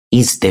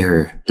Is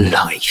there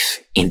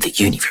life in the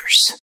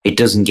universe? It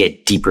doesn't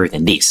get deeper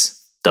than this,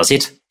 does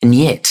it? And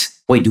yet,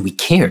 why do we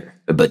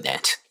care about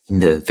that? In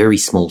the very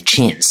small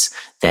chance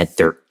that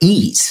there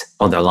is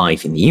other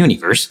life in the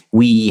universe,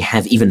 we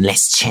have even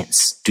less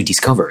chance to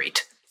discover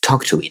it,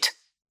 talk to it,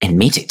 and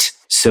meet it.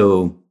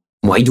 So,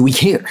 why do we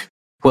care?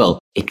 Well,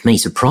 it may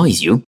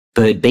surprise you,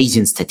 but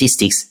Bayesian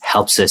statistics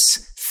helps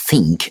us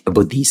think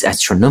about these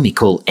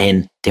astronomical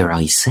and, dare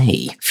I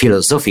say,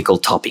 philosophical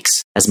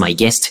topics, as my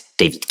guest,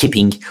 David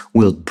Kipping,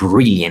 will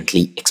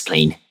brilliantly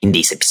explain in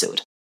this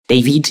episode.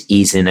 David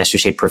is an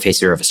associate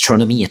professor of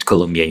astronomy at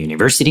Columbia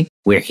University,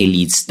 where he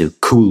leads the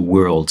Cool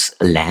Worlds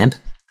Lab.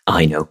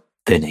 I know,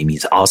 the name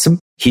is awesome.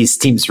 His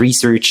team's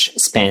research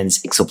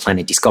spans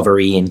exoplanet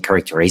discovery and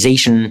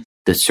characterization,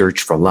 the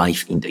search for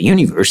life in the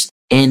universe,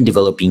 and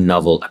developing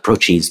novel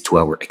approaches to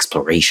our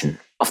exploration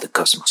of the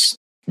cosmos.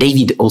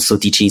 David also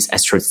teaches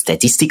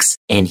astrostatistics,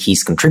 and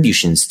his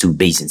contributions to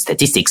Bayesian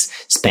statistics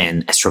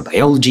span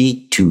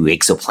astrobiology to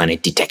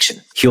exoplanet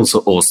detection. He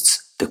also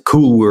hosts the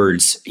Cool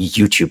Worlds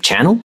YouTube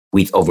channel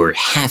with over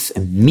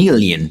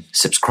 500,000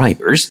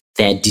 subscribers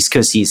that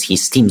discusses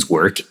his team's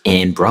work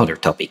and broader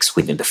topics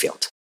within the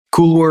field.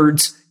 Cool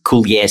words,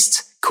 cool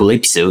guests, cool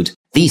episode.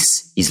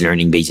 This is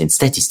Learning Bayesian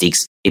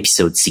Statistics,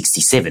 episode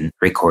 67,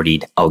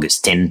 recorded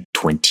August 10,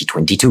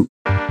 2022.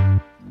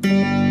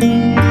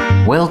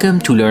 Welcome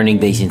to Learning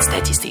Bayesian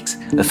Statistics,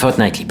 a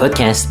fortnightly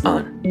podcast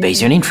on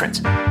Bayesian inference,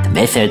 the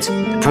methods,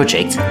 the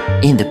projects,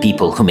 and the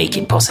people who make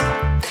it possible.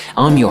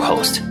 I'm your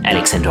host,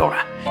 Alex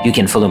Andorra. You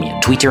can follow me on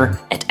Twitter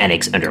at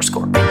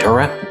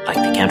Alex_Andorra, like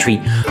the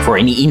country. For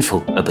any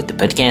info about the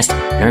podcast,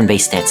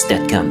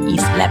 learnbayesstats.com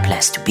is la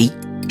place to be.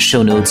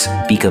 Show notes,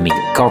 becoming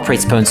a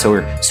corporate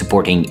sponsor,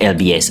 supporting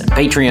LBS on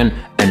Patreon,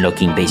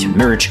 unlocking Bayesian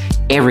merch,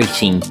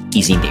 everything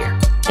is in there.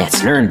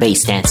 That's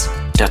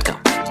learnbayesstats.com.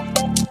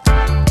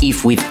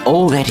 If with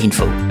all that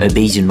info, a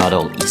Bayesian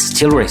model is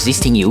still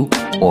resisting you,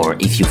 or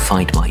if you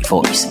find my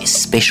voice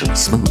especially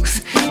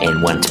smooth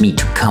and want me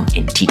to come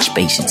and teach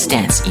Bayesian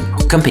stats in your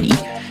company,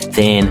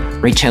 then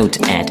reach out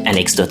at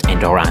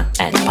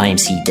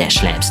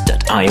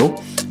alex.andorra@pymc-labs.io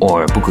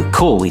or book a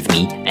call with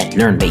me at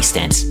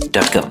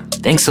learnbayesstats.com.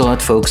 Thanks a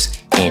lot, folks,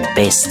 and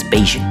best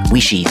Bayesian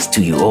wishes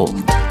to you all.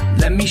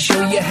 Let me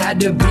show you how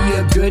to be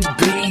a good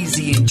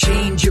Bayesian.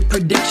 Change your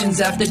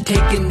predictions after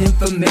taking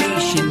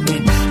information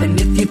in. And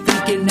if you're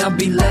thinking I'll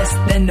be less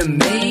than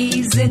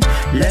amazing,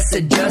 let's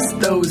adjust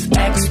those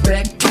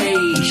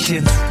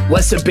expectations.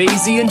 What's a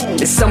Bayesian?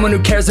 It's someone who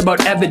cares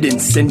about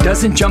evidence and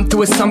doesn't jump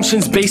to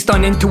assumptions based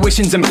on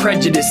intuitions and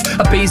prejudice.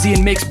 A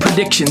Bayesian makes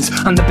predictions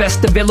on the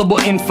best available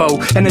info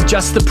and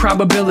adjusts the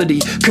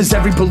probability, cause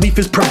every belief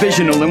is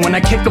provisional. And when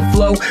I kick a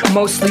flow,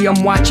 mostly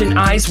I'm watching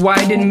eyes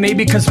widen,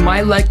 maybe cause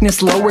my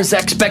likeness lowers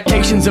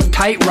expectations of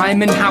tight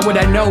rhyming. How would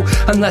I know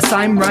unless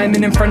I'm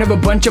rhyming in front of a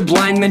bunch of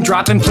blind men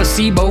dropping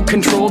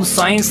placebo-controlled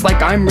science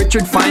like I'm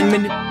Richard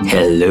Feynman?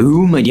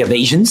 Hello, my dear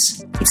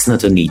Bayesians. It's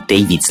not only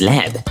David's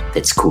lab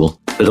that's cool,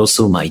 but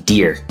also my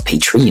dear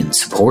Patreon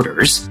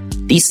supporters.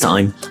 This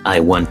time,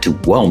 I want to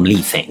warmly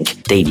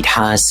thank David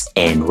Haas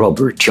and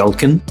Robert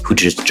Jolkin, who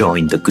just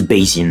joined the Good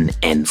Bayesian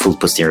and Full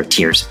Posterior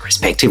tiers,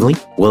 respectively.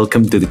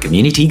 Welcome to the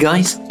community,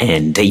 guys.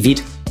 And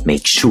David,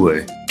 make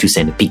sure to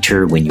send a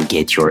picture when you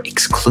get your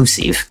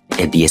exclusive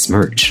LBS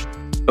merch.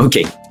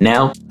 Okay,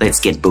 now let's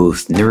get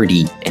both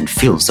nerdy and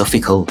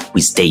philosophical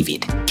with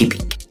David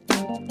Kipping.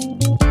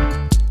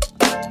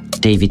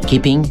 David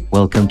Kipping,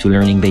 welcome to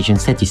Learning Bayesian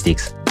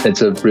Statistics.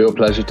 It's a real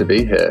pleasure to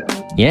be here.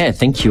 Yeah,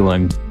 thank you.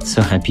 I'm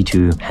so happy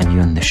to have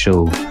you on the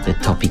show. The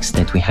topics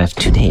that we have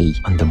today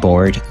on the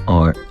board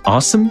are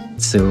awesome,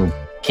 so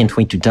can't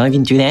wait to dive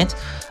into that.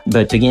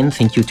 But again,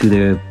 thank you to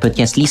the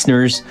podcast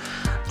listeners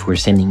for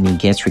sending me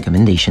guest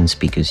recommendations,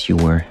 because you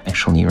were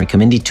actually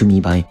recommended to me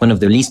by one of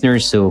the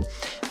listeners. So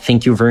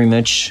thank you very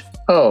much.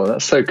 Oh,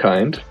 that's so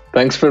kind.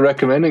 Thanks for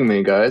recommending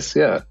me, guys.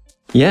 Yeah.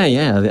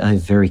 Yeah,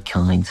 very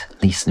kind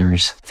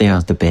listeners. They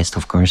are the best,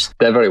 of course.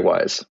 They're very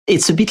wise.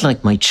 It's a bit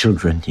like my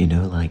children, I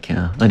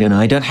don't know,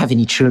 I don't have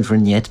any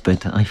children yet,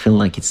 but I feel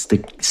like it's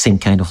the same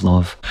kind of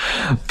love.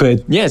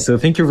 But yeah, so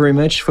thank you very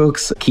much,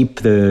 folks.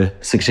 Keep the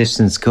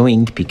suggestions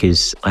going,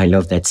 because I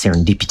love that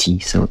serendipity,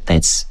 so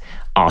that's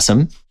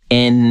awesome.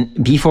 And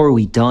before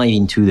we dive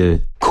into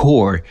the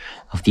core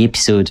of the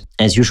episode,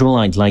 as usual,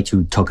 I'd like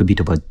to talk a bit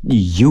about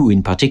you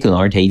in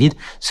particular, David.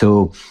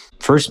 So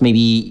first,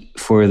 maybe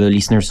for the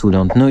listeners who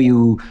don't know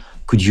you,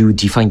 could you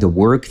define the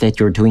work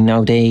that you're doing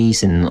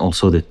nowadays and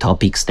also the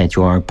topics that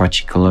you are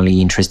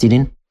particularly interested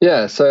in?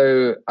 Yeah,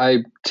 so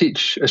I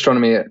teach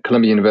astronomy at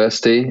Columbia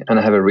University, and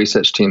I have a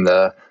research team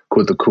there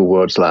called the Cool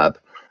Worlds Lab.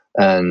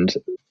 And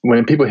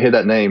when people hear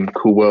that name,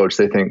 Cool Worlds,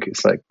 they think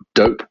it's like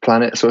dope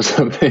planets or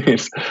something.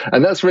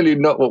 And that's really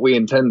not what we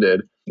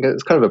intended.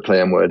 It's kind of a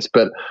play on words,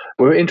 but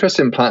we're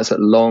interested in planets at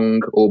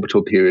long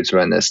orbital periods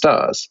around their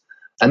stars.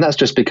 And that's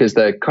just because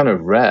they're kind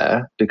of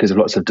rare because of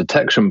lots of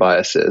detection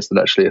biases that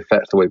actually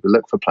affect the way we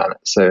look for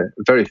planets. So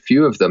very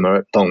few of them are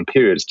at long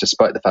periods,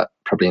 despite the fact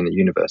probably in the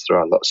universe there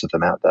are lots of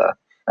them out there.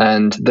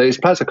 And those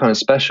planets are kind of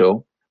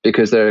special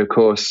because they're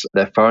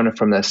far enough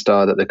from their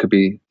star that there could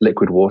be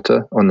liquid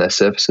water on their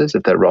surfaces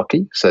if they're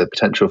rocky, so the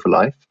potential for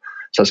life.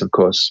 So that's, of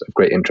course, of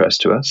great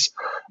interest to us.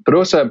 But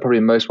also, I'm probably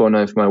most well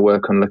known for my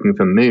work on looking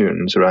for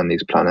moons around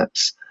these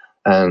planets.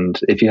 And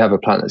if you have a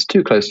planet that's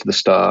too close to the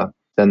star,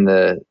 then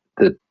the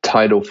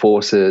tidal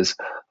forces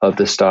of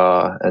the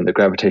star and the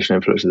gravitational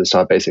influence of the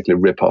star basically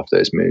rip off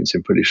those moons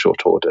in pretty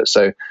short order.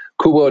 So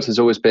Cool Worlds has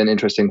always been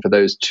interesting for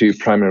those two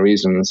primary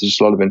reasons. There's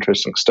just a lot of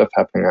interesting stuff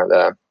happening out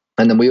there.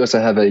 And then we also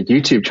have a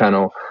YouTube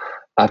channel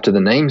after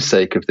the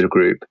namesake of the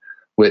group,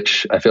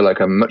 which I feel like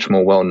I'm much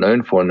more well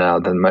known for now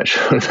than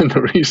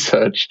the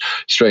research,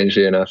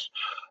 strangely enough.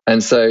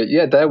 And so,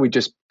 yeah, there we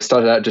just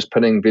started out just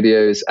putting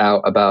videos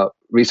out about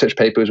research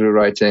papers we were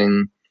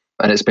writing,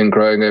 and it's been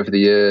growing over the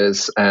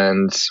years.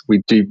 And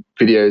we do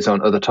videos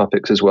on other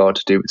topics as well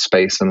to do with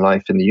space and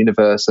life in the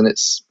universe. And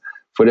it's,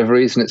 for whatever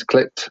reason, it's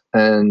clicked,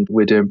 and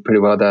we're doing pretty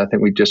well there. I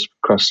think we just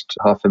crossed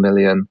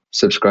 500,000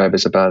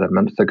 subscribers about a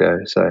month ago.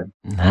 So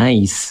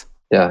nice.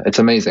 Yeah, it's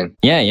amazing.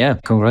 Yeah.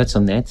 Congrats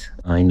on that.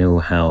 I know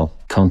how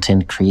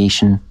content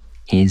creation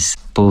is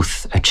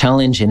both a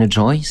challenge and a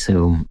joy.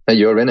 So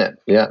you're in it.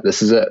 Yeah,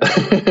 this is it.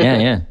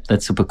 yeah.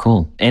 That's super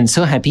cool. And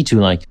so happy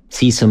to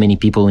see so many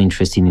people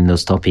interested in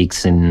those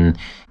topics, and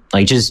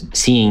just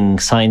seeing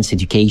science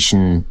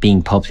education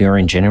being popular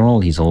in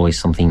general is always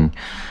something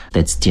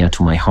that's dear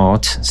to my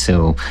heart.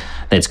 So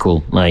that's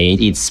cool.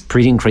 It's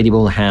pretty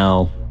incredible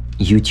how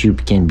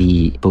YouTube can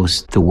be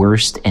both the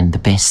worst and the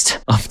best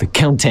of the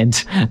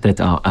content that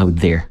are out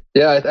there.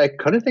 Yeah, I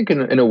kind of think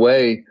in a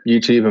way,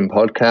 YouTube and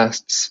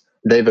podcasts,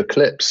 they've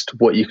eclipsed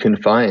what you can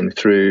find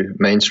through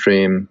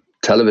mainstream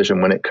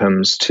television when it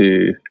comes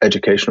to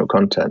educational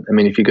content. I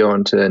mean, if you go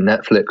onto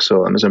Netflix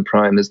or Amazon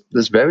Prime,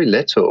 there's very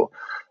little,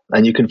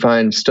 and you can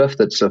find stuff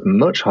that's of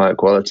much higher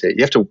quality.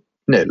 You have to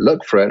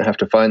look for it and have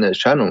to find those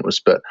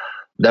channels, but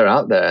they're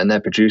out there and they're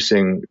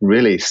producing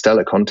really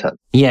stellar content.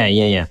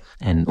 Yeah.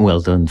 And well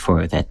done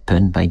for that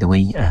pun, by the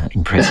way.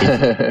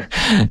 Impressive.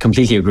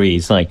 Completely agree.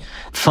 It's like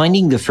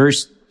finding the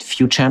first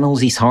few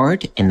channels is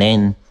hard, and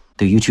then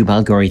the YouTube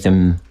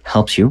algorithm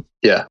helps you.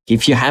 Yeah.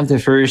 If you have the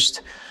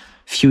first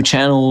few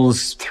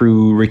channels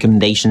through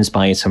recommendations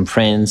by some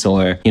friends,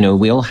 or,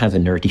 we all have a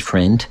nerdy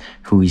friend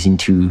who is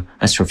into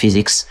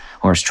astrophysics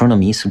or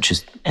astronomy. So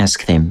just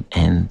ask them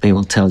and they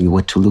will tell you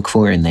what to look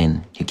for, and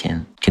then you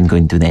can go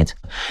into that.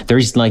 There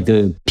is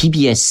the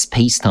PBS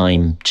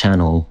Spacetime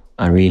channel.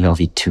 I really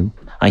love it too.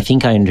 I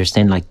think I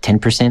understand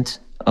 10%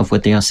 of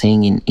what they are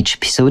saying in each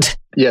episode.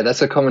 Yeah,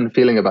 that's a common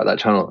feeling about that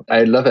channel.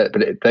 I love it,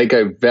 but they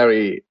go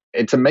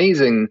it's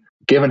amazing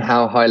given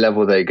how high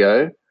level they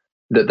go,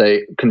 that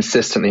they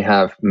consistently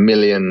have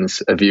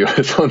millions of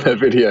viewers on their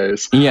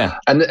videos. Yeah.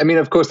 And I mean,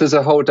 of course, there's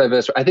a whole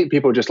diverse, I think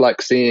people just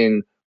like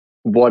seeing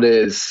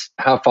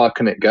how far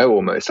can it go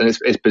almost. And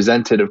it's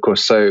presented, of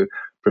course, so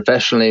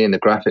professionally, and the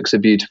graphics are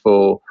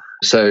beautiful.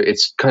 So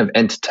it's kind of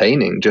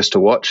entertaining just to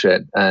watch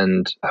it.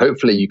 And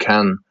hopefully you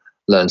can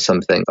learn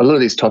something. A lot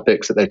of these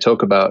topics that they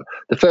talk about,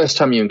 the first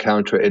time you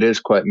encounter it, it is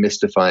quite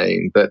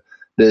mystifying. But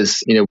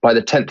there's, by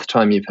the 10th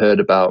time you've heard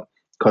about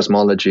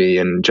cosmology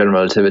and general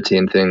relativity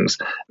and things,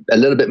 a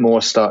little bit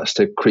more starts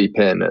to creep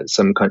in at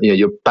some kind,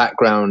 your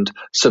background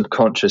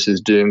subconscious is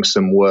doing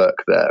some work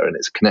there, and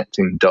it's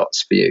connecting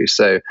dots for you.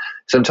 So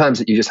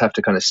sometimes you just have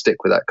to kind of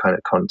stick with that kind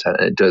of content,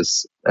 and it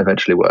does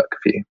eventually work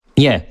for you.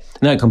 Yeah,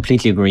 no, I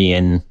completely agree.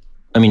 And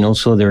I mean,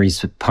 also there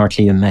is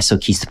partly a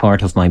masochist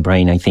part of my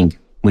brain, I think,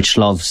 which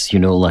loves,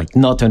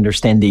 not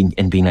understanding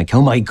and being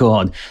oh my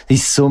God,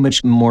 this is so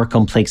much more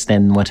complex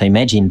than what I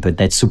imagined. But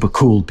that's super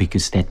cool,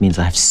 because that means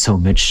I have so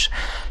much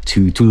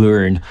to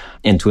learn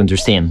and to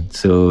understand.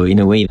 So in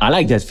a way, I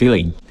like that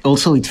feeling.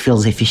 Also, it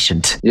feels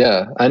efficient.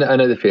 Yeah, I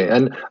know the feeling.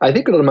 And I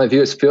think a lot of my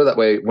viewers feel that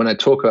way when I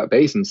talk about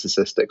Bayesian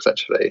statistics,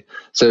 actually.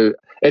 So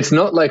it's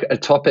not a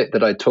topic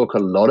that I talk a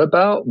lot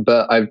about,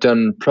 but I've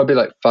done probably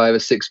 5 or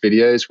 6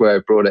 videos where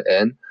I've brought it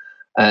in.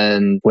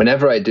 And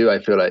whenever I do, I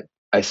feel like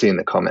I see in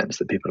the comments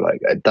that people are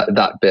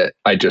that bit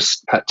I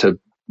just had to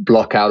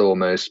block out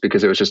almost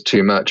because it was just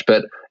too much.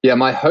 But yeah,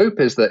 my hope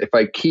is that if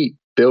I keep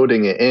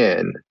building it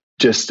in,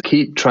 just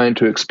keep trying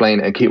to explain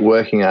it and keep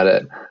working at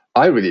it,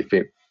 I really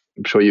think,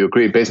 I'm sure you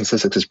agree, Bayesian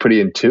statistics is pretty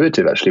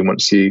intuitive actually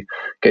once you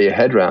get your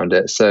head around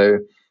it. So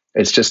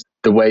it's just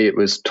the way it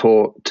was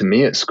taught to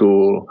me at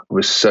school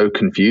was so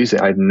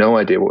confusing. I had no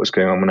idea what was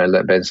going on when I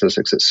learned Bayesian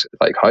statistics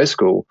at high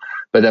school.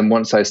 But then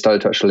once I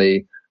started to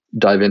actually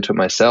dive into it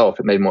myself,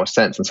 it made more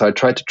sense. And so I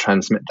tried to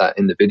transmit that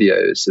in the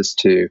videos as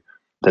to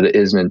that it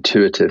is an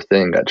intuitive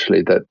thing,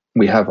 actually, that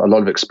we have a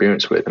lot of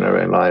experience with in our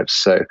own lives.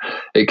 So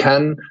it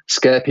can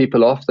scare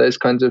people off, those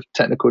kinds of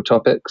technical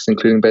topics,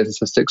 including Bayesian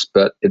statistics,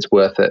 but it's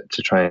worth it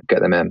to try and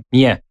get them in.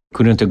 Yeah,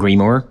 couldn't agree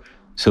more.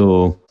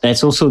 So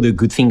that's also the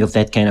good thing of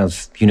that kind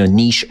of,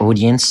 niche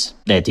audience.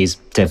 That is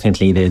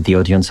definitely the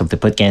audience of the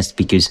podcast,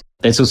 because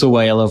that's also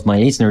why I love my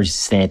listeners,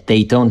 is that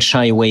they don't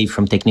shy away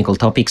from technical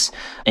topics.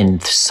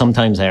 And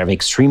sometimes I have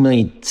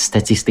extremely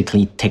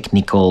statistically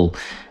technical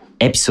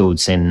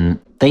episodes, and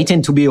they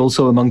tend to be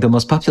also among the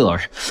most popular,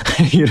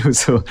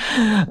 so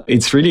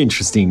it's really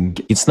interesting.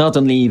 It's not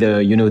only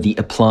the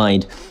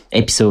applied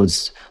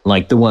episodes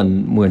like the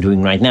one we're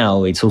doing right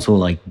now, it's also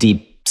like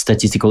deep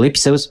statistical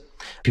episodes.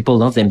 People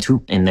love them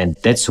too. And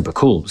that's super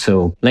cool.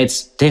 So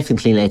let's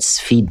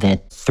feed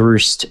that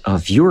thirst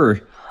of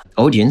your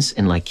audience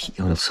and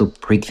also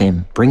bring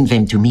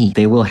them to me.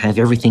 They will have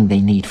everything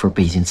they need for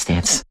Bayesian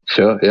stats.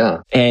 Sure,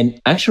 yeah.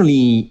 And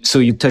actually, so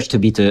you touched a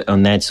bit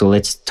on that. So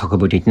let's talk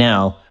about it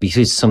now,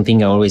 because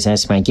something I always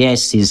ask my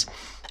guests is,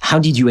 how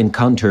did you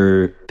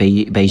encounter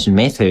Bayesian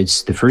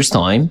methods the first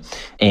time?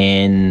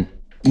 And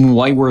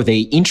why were they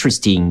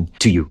interesting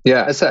to you?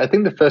 Yeah, I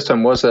think the first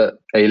time was at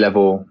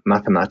A-level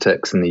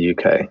mathematics in the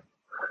UK.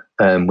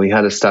 We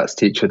had a stats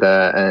teacher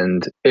there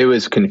and it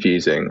was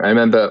confusing. I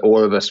remember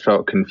all of us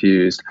felt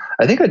confused.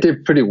 I think I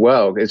did pretty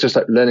well. It's just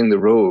like learning the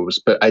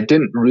rules, but I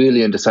didn't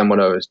really understand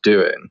what I was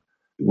doing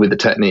with the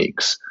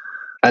techniques.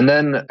 And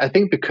then I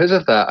think because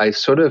of that, I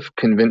sort of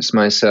convinced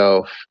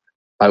myself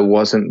I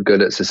wasn't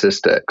good at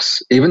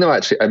statistics, even though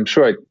actually I'm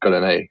sure I got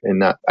an A in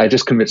that. I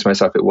just convinced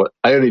myself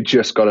I only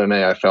just got an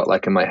A. I felt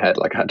like in my head,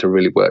 like I had to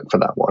really work for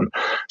that one.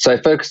 So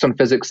I focused on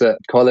physics at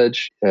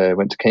college,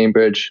 went to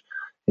Cambridge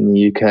in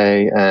the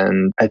UK,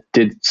 and I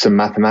did some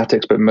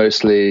mathematics, but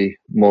mostly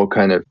more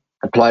kind of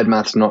applied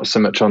maths, not so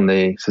much on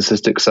the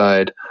statistics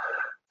side.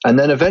 And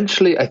then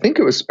eventually, I think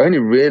it was only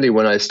really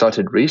when I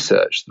started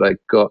research that I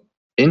got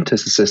into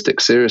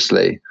statistics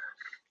seriously.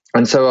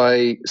 And so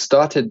I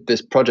started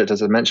this project,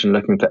 as I mentioned,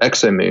 looking for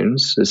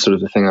exomoons, is sort of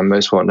the thing I'm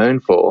most well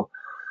known for.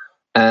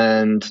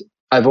 And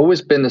I've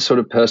always been the sort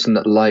of person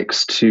that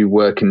likes to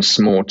work in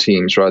small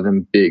teams rather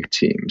than big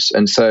teams.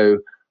 And so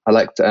I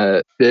like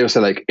to, they also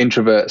like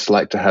introverts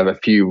like to have a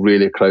few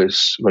really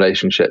close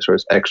relationships,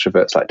 whereas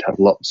extroverts like to have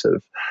lots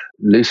of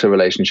looser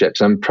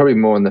relationships. I'm probably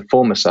more on the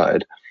former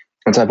side.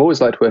 And so I've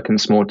always liked working in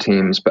small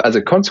teams. But as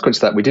a consequence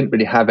of that, we didn't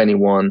really have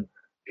anyone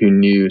who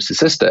knew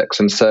statistics.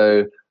 And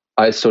so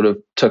I sort of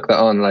took that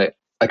on like,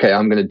 okay,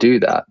 I'm going to do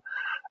that.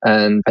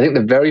 And I think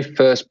the very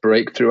first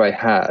breakthrough I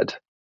had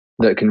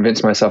that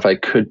convinced myself I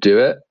could do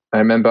it, I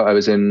remember I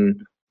was in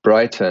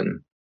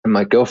Brighton in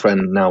my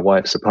girlfriend, now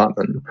wife's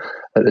apartment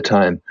at the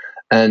time.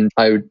 And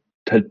I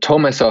had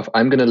told myself,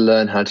 I'm going to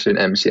learn how to do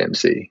an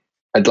MCMC.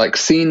 I'd like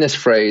seen this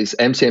phrase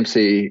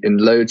MCMC in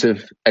loads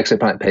of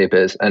exoplanet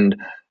papers, and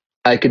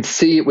I could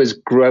see it was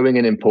growing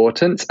in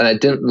importance. And I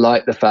didn't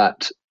like the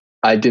fact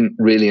I didn't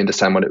really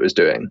understand what it was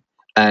doing.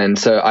 And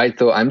so I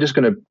thought, I'm just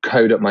going to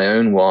code up my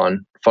own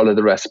one, follow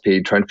the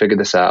recipe, try and figure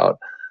this out.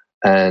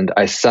 And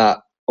I sat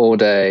all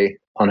day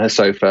on her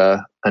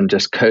sofa and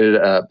just coded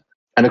it up.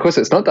 And of course,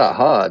 it's not that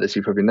hard, as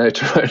you probably know,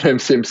 to write an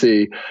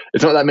MCMC.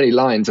 It's not that many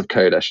lines of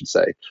code, I should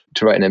say,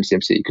 to write an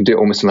MCMC. You can do it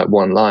almost in like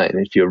one line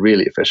if you're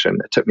really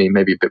efficient. It took me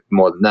maybe a bit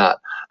more than that.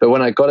 But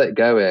when I got it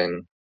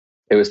going,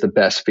 it was the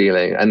best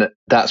feeling. And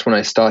that's when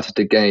I started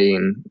to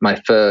gain my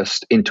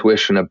first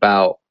intuition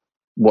about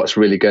what's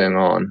really going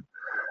on.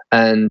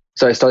 And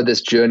so I started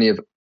this journey of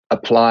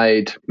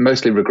applied,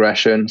 mostly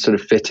regression, sort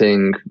of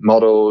fitting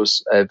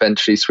models. I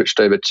eventually switched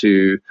over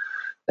to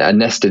a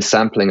nested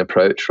sampling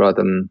approach rather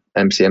than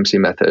MCMC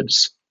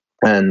methods.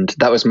 And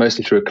that was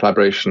mostly through a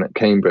collaboration at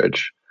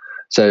Cambridge.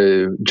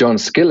 So John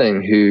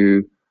Skilling,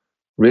 who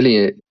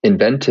really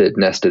invented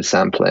nested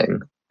sampling,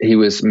 he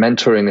was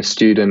mentoring a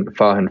student,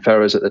 Farhan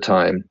Feroz at the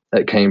time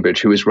at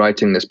Cambridge, who was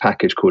writing this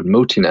package called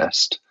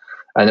Multinest.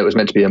 And it was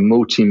meant to be a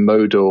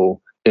multimodal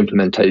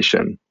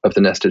implementation of the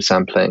nested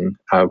sampling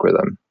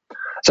algorithm.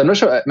 So I'm not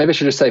sure, maybe I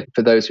should just say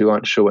for those who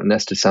aren't sure what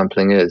nested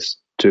sampling is,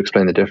 to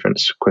explain the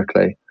difference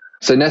quickly.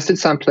 So nested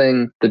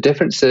sampling, the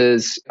difference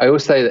is, I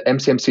always say that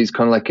MCMC is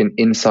kind of like an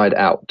inside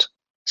out.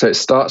 So it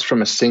starts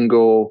from a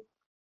single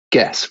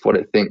guess what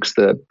it thinks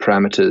the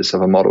parameters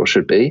of a model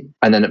should be.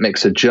 And then it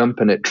makes a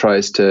jump and it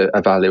tries to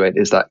evaluate,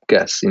 is that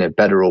guess,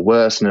 better or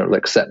worse? And it'll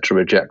accept or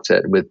reject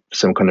it with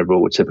some kind of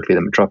rule, typically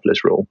the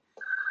Metropolis rule.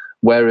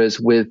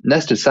 Whereas with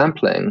nested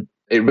sampling,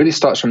 it really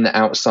starts from the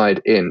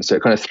outside in. So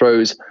it kind of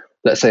throws,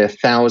 let's say,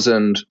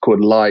 1,000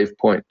 called live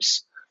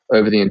points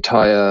over the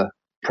entire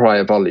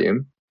prior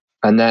volume.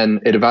 And then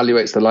it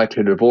evaluates the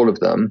likelihood of all of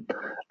them.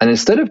 And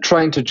instead of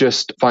trying to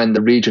just find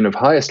the region of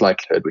highest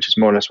likelihood, which is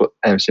more or less what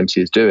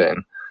MCMC is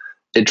doing,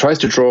 it tries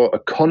to draw a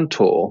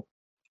contour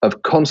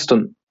of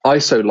constant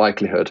iso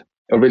likelihood,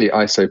 or really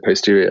iso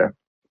posterior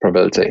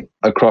probability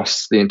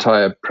across the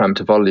entire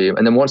parameter volume.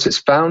 And then once it's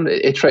found,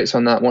 it iterates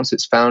on that. Once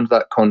it's found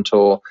that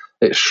contour,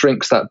 it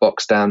shrinks that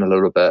box down a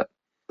little bit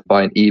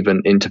by an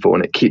even interval,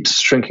 and it keeps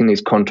shrinking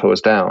these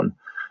contours down.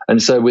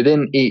 And so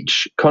within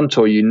each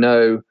contour,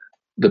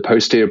 the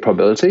posterior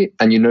probability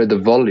and the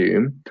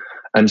volume.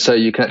 And so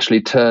you can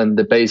actually turn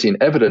the Bayesian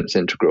evidence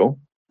integral,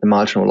 the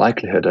marginal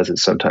likelihood as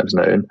it's sometimes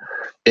known,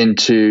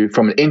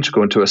 from an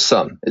integral into a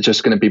sum. It's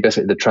just going to be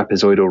basically the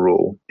trapezoidal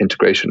rule,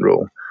 integration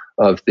rule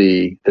of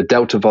the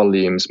delta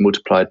volumes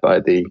multiplied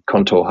by the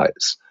contour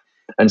heights.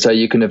 And so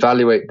you can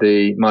evaluate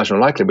the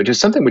marginal likelihood, which is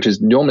something which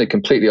is normally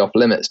completely off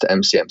limits to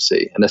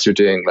MCMC, unless you're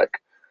doing like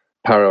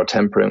parallel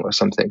tempering or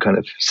something kind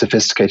of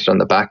sophisticated on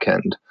the back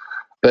end.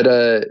 But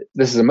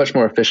this is a much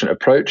more efficient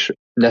approach.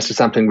 Nested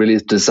sampling really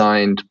is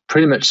designed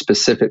pretty much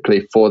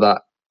specifically for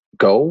that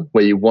goal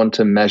where you want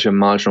to measure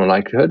marginal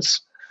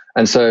likelihoods.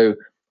 And so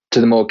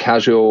to the more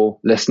casual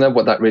listener,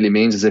 what that really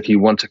means is if you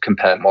want to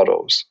compare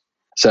models.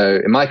 So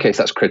in my case,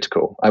 that's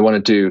critical. I want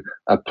to do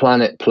a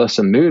planet plus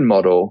a moon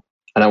model,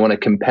 and I want to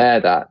compare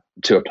that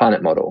to a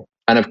planet model.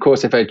 And of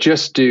course, if I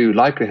just do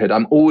likelihood,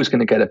 I'm always going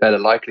to get a better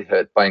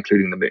likelihood by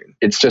including the moon.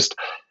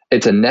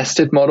 It's a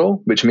nested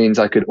model, which means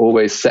I could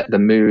always set the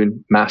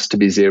moon mass to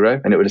be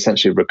 0, and it would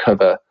essentially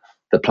recover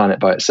the planet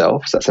by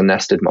itself. So that's a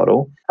nested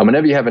model. And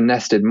whenever you have a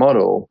nested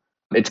model,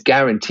 it's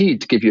guaranteed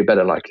to give you a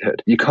better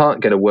likelihood. You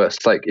can't get a worse.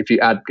 Like if you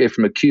go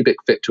from a cubic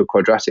fit to a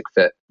quadratic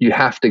fit, you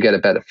have to get a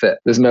better fit.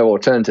 There's no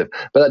alternative.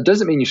 But that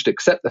doesn't mean you should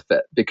accept the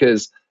fit,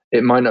 because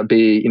it might not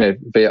be,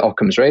 via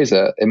Occam's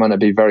razor, it might not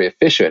be very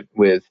efficient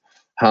with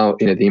how,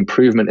 the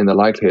improvement in the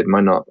likelihood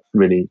might not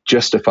really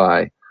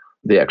justify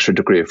the extra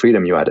degree of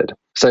freedom you added.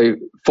 So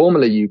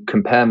formally, you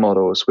compare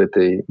models with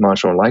the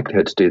marginal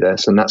likelihood to do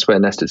this. And that's where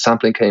nested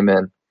sampling came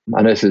in.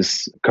 I know this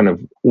is kind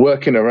of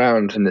working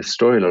around in this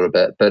story a little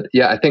bit, but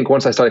yeah, I think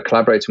once I started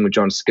collaborating with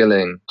John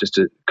Skilling, just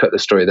to cut the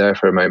story there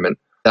for a moment,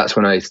 that's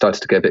when I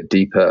started to get a bit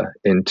deeper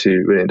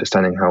into really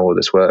understanding how all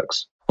this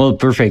works. Well,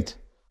 perfect.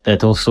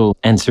 That also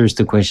answers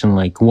the question,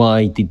 like,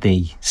 why did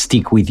they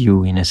stick with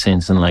you in a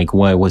sense, and like,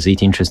 why was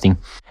it interesting?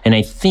 And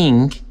I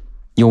think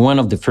you're one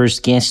of the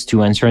first guests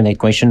to answer that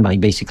question by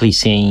basically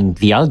saying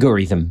the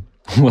algorithm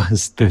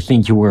was the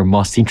thing you were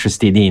most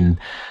interested in,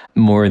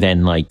 more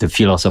than like the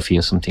philosophy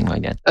or something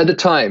like that. At the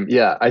time,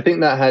 yeah. I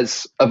think that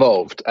has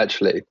evolved,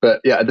 actually.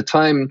 But yeah, at the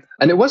time,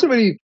 and it wasn't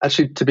really,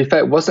 actually, to be fair,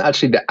 it wasn't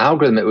actually the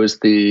algorithm, it was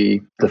the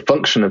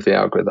function of the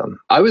algorithm.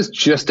 I was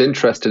just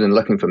interested in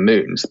looking for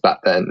moons back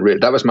then. Really.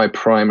 That was my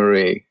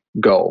primary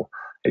goal.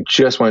 I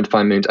just wanted to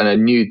find moons, and I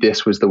knew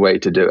this was the way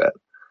to do it.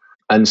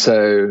 And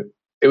so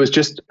it was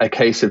just a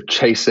case of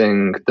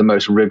chasing the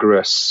most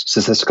rigorous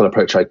statistical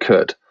approach I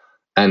could.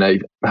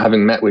 And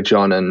having met with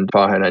John and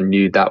Farhan, I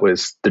knew that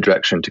was the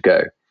direction to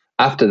go.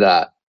 After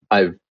that,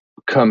 I've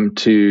come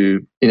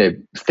to,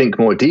 think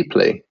more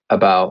deeply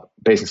about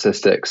Bayesian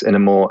statistics in a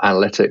more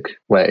analytic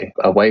way,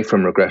 away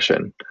from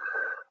regression.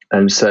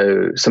 And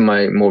so some of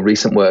my more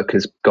recent work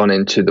has gone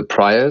into the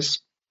priors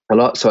a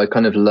lot. So I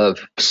kind of love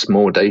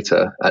small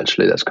data,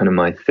 actually. That's kind of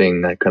my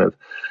thing. I kind of,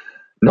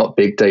 not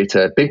big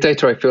data. Big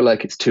data, I feel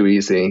like it's too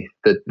easy.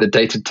 The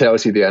data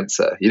tells you the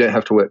answer. You don't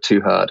have to work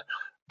too hard.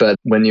 But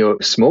when you're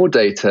small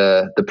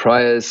data, the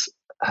priors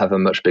have a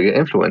much bigger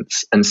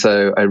influence. And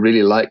so I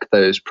really like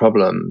those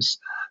problems.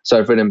 So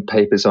I've written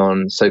papers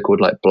on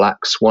so-called like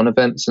black swan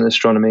events in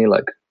astronomy,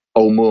 like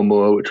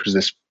Oumuamua, which was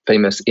this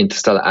famous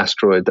interstellar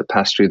asteroid that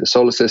passed through the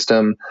solar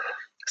system.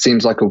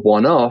 Seems like a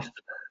one-off.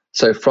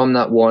 So from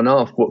that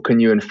one-off, what can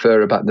you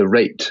infer about the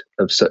rate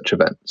of such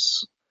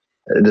events?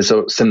 There's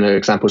similar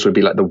examples would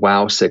be like the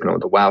WOW signal.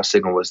 The WOW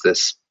signal was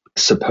this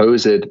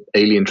supposed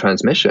alien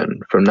transmission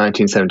from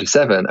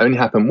 1977, only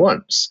happened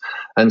once.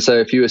 And so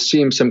if you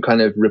assume some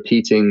kind of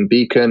repeating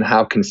beacon,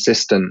 how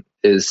consistent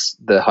is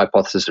the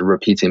hypothesis of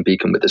repeating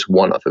beacon with this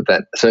one-off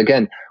event? So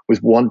again,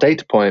 with one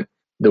data point,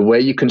 the way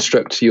you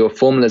construct your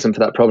formalism for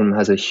that problem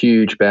has a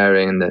huge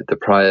bearing in the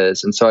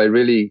priors. And so I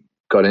really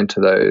got into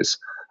those.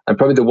 And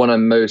probably the one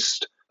I'm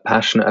most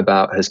passionate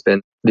about has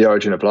been the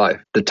origin of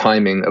life, the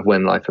timing of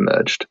when life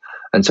emerged.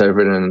 And so I've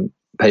written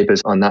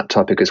papers on that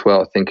topic as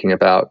well, thinking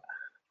about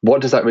what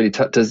does that really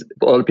does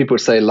a lot of people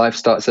say life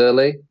starts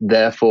early,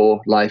 therefore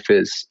life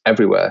is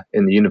everywhere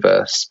in the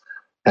universe.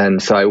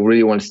 And so I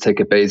really wanted to take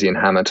a Bayesian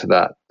hammer to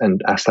that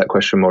and ask that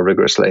question more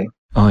rigorously.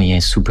 Oh yeah,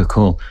 super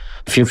cool.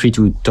 Feel free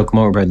to talk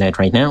more about that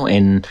right now.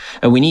 And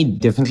we need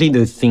definitely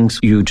the things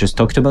you just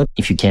talked about.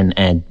 If you can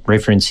add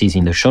references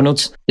in the show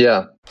notes.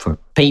 Yeah. For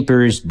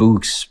papers,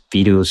 books,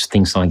 videos,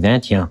 things like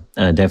that. Yeah,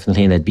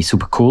 definitely. That'd be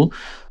super cool.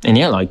 And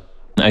yeah,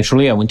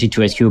 actually, I wanted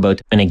to ask you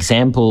about an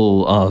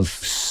example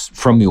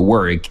from your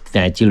work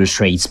that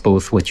illustrates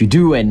both what you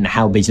do and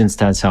how Bayesian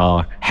stats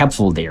are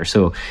helpful there.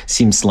 So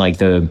seems like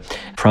the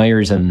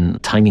priors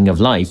and timing of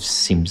life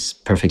seems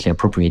perfectly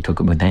appropriate to talk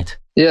about that.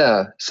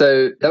 Yeah,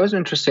 so that was an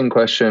interesting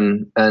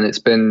question, and it's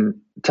been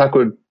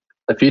tackled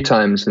a few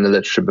times in the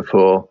literature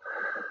before.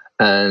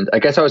 And I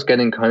guess I was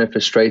getting kind of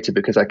frustrated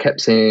because I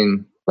kept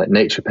seeing like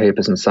Nature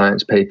papers and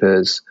Science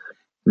papers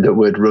that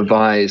would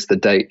revise the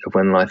date of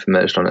when life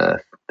emerged on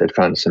Earth. They'd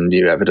found some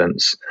new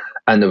evidence.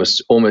 And there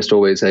was almost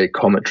always a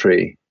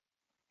commentary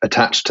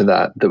attached to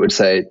that would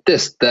say,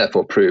 this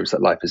therefore proves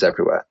that life is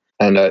everywhere.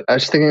 And I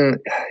was thinking,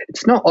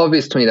 it's not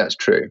obvious to me that's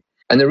true.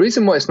 And the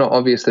reason why it's not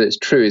obvious that it's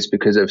true is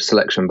because of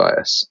selection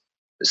bias,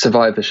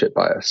 survivorship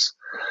bias.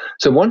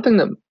 So one thing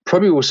that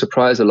probably will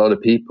surprise a lot of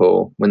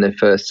people when they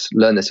first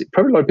learn this,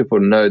 probably a lot of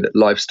people know that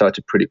life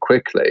started pretty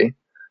quickly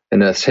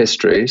in Earth's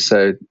history.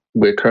 So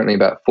we're currently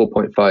about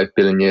 4.5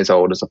 billion years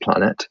old as a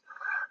planet.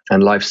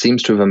 And life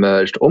seems to have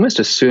emerged almost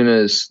as soon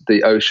as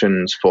the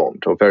oceans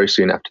formed, or very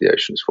soon after the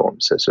oceans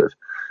formed. So sort of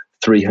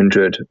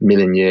 300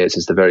 million years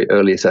is the very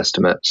earliest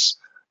estimates.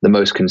 The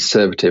most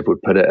conservative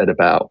would put it at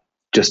about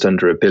just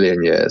under 1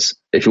 billion years.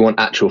 If you want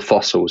actual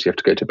fossils, you have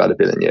to go to about 1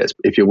 billion years.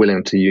 If you're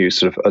willing to use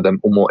sort of other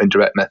more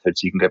indirect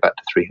methods, you can go back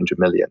to 300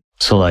 million.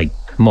 So like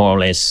more or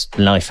less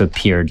life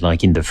appeared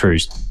like in the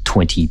first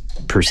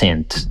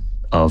 20%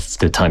 of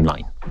the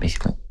timeline,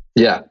 basically.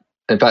 Yeah.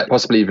 In fact,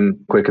 possibly even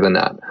quicker than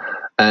that.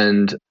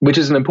 And which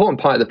is an important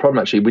part of the problem,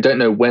 actually. We don't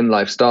know when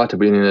life started.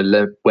 We don't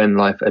know when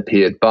life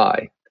appeared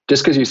by.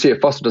 Just because you see a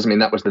fossil doesn't mean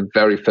that was the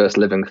very first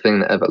living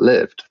thing that ever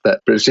lived. That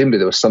presumably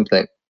there was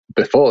something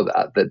before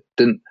that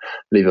didn't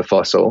leave a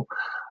fossil.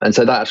 And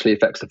so that actually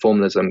affects the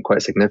formalism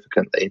quite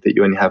significantly, that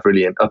you only have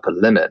really an upper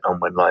limit on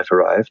when life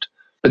arrived.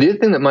 But the other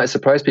thing that might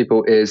surprise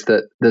people is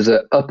that there's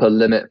an upper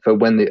limit for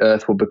when the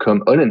Earth will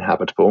become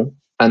uninhabitable.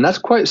 And that's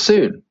quite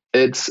soon.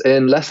 It's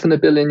in less than 1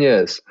 billion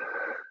years.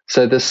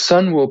 So the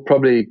sun will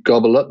probably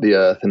gobble up the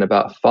Earth in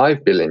about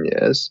 5 billion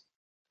years.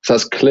 So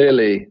that's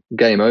clearly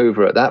game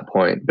over at that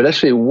point. But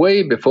actually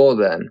way before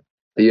then,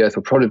 the Earth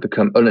will probably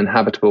become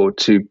uninhabitable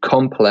to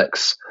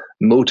complex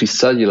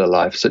multicellular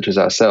life such as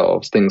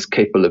ourselves, things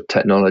capable of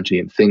technology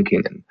and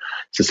thinking and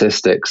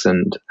statistics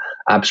and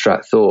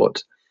abstract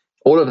thought.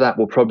 All of that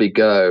will probably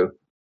go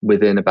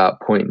within about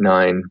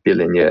 0.9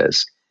 billion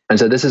years. And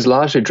so this is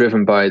largely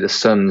driven by the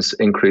sun's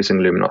increasing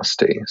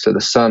luminosity. So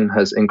the sun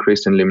has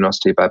increased in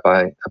luminosity by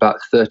about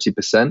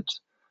 30%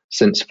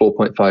 since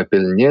 4.5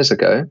 billion years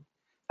ago,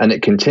 and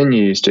it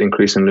continues to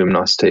increase in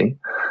luminosity.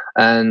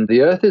 And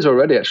the Earth is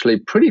already actually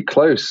pretty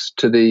close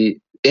to the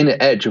inner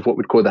edge of what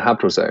we'd call the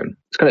habitable zone.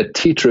 It's kind of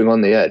teetering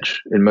on the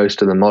edge in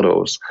most of the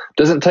models.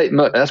 Doesn't take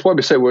much. That's why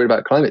we're so worried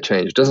about climate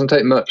change. It doesn't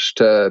take much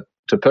to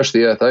push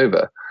the Earth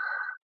over.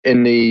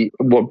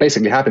 What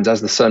basically happens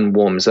as the sun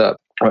warms up,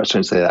 or I was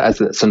trying to say that, as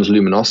the sun's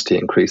luminosity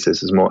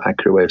increases, is a more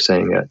accurate way of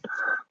saying it.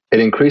 It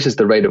increases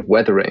the rate of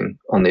weathering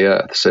on the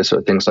Earth. So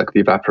sort of things like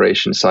the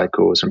evaporation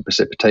cycles and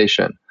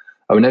precipitation.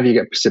 And whenever you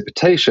get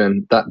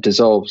precipitation, that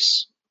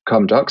dissolves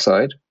carbon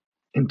dioxide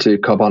into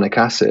carbonic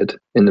acid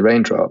in the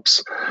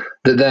raindrops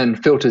that then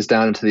filters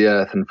down into the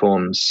Earth and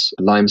forms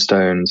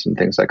limestones and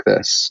things like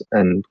this,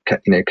 and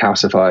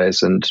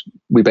calcifies, and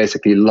we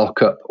basically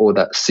lock up all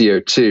that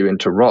CO2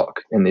 into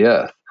rock in the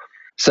Earth.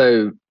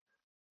 So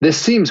this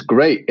seems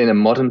great in a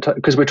modern time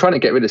because we're trying to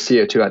get rid of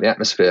CO2 out of the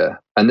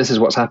atmosphere, and this is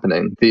what's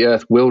happening. The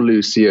Earth will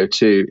lose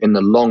CO2 in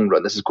the long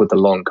run. This is called the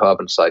long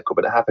carbon cycle,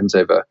 but it happens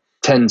over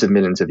tens of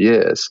millions of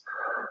years.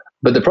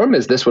 But the problem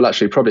is this will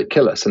actually probably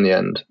kill us in the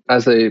end.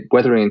 As the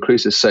weathering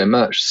increases so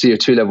much,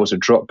 CO2 levels will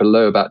drop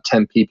below about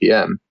 10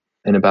 ppm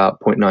in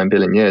about 0.9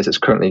 billion years. It's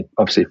currently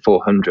obviously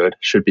 400,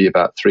 should be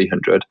about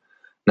 300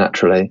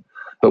 naturally.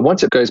 But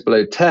once it goes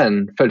below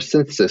 10,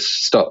 photosynthesis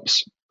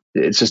stops.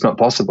 It's just not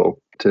possible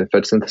to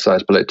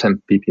photosynthesize below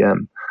 10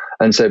 ppm.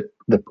 And so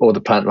all the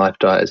plant life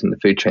dies and the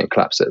food chain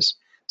collapses.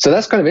 So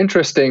that's kind of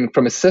interesting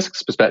from a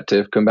statistics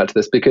perspective, coming back to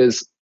this,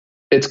 because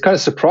it's kind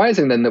of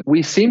surprising then that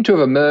we seem to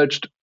have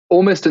emerged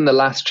almost in the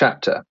last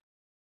chapter,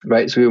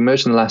 right? So we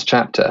emerged in the last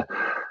chapter.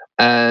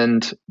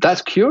 And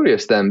that's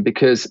curious then,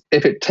 because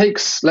if it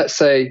takes, let's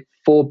say,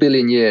 4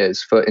 billion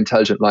years for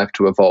intelligent life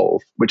to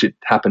evolve, which it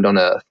happened on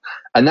Earth,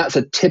 and that's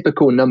a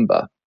typical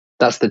number,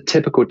 that's the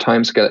typical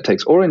timescale it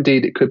takes, or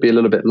indeed it could be a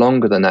little bit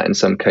longer than that in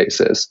some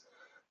cases,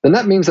 then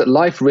that means that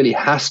life really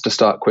has to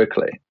start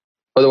quickly.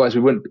 Otherwise,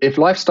 we wouldn't. If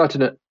life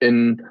started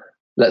in,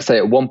 let's say,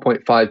 at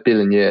 1.5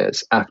 billion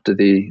years after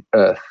the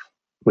Earth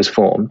was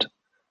formed,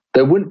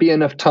 there wouldn't be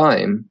enough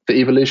time for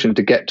evolution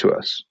to get to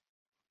us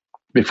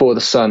before the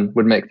sun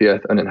would make the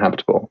Earth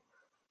uninhabitable.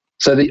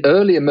 So the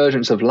early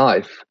emergence of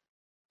life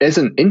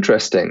isn't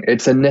interesting.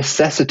 It's a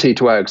necessity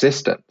to our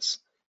existence.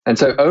 And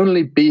so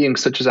only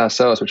beings such as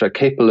ourselves, which are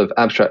capable of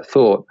abstract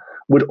thought,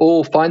 would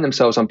all find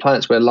themselves on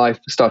planets where life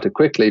started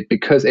quickly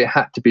because it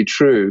had to be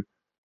true,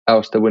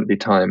 else there wouldn't be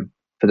time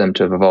for them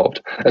to have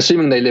evolved.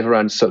 Assuming they live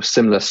around sort of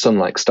similar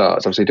sun-like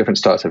stars. Obviously, different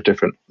stars have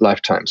different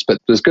lifetimes, but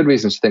there's good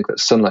reasons to think that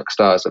sun-like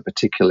stars are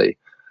particularly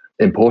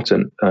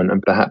important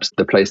and perhaps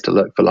the place to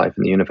look for life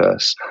in the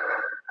universe.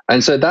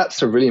 And so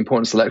that's a really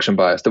important selection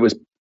bias that was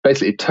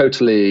basically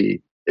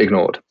totally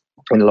ignored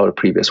in a lot of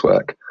previous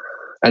work.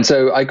 And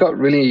so I got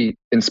really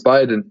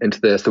inspired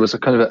into this. There was a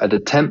kind of an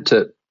attempt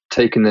at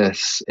taking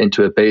this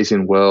into a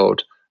Bayesian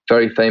world,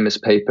 very famous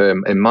paper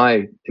in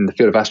the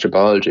field of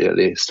astrobiology, at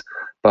least,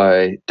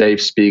 by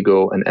Dave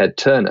Spiegel and Ed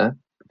Turner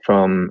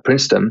from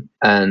Princeton.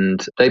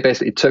 And they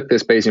basically took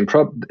this Bayesian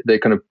problem, they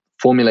kind of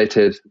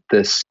formulated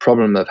this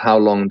problem of how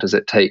long does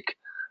it take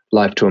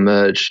life to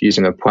emerge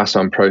using a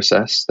Poisson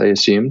process, they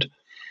assumed.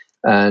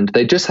 And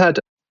they just had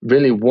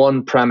really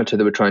one parameter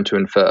they were trying to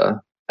infer,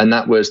 and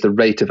that was the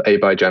rate of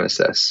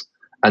abiogenesis.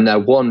 And their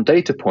one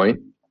data point,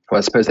 well,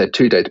 I suppose they had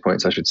two data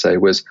points, I should say,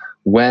 was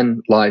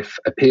when life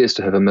appears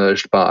to have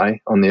emerged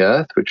by on the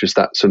Earth, which is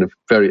that sort of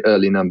very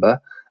early number,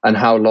 and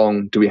how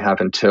long do we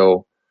have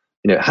until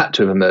it had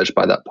to have emerged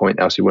by that point,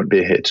 else we wouldn't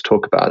be here to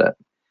talk about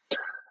it.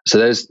 So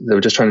they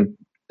were just trying to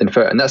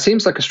infer it. And that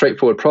seems like a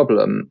straightforward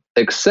problem,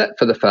 except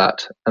for the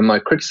fact, and my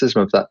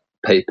criticism of that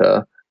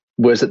paper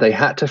was that they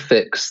had to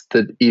fix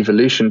the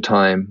evolution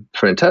time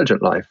for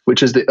intelligent life,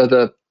 which is the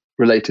other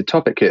related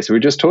topic here. So we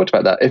just talked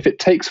about that. If it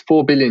takes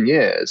 4 billion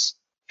years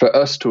for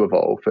us to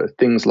evolve, for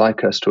things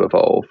like us to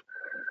evolve,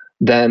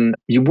 then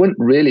you wouldn't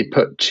really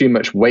put too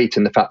much weight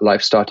in the fact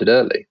life started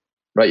early,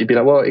 right? You'd be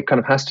like, well, it kind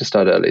of has to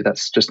start early.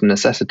 That's just a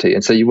necessity.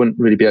 And so you wouldn't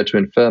really be able to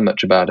infer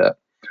much about it.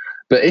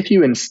 But if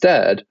you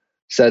instead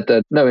said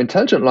that, no,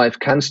 intelligent life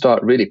can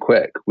start really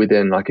quick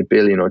within like 1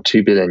 billion or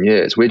 2 billion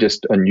years, we're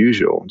just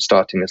unusual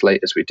starting as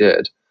late as we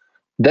did,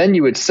 then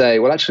you would say,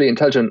 well, actually,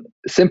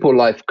 simple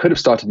life could have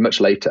started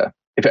much later.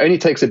 If it only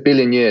takes 1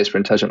 billion years for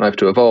intelligent life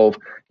to evolve,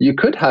 you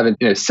could have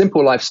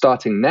simple life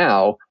starting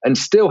now and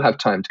still have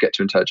time to get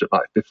to intelligent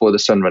life before the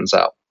sun runs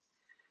out.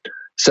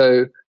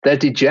 So they're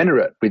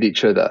degenerate with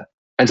each other.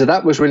 And so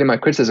that was really my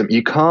criticism.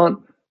 You can't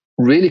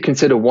really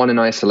consider one in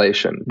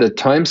isolation. The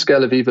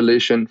timescale of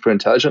evolution for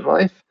intelligent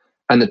life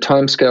and the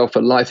timescale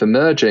for life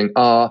emerging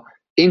are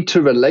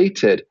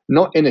interrelated,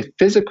 not in a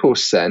physical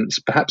sense,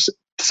 perhaps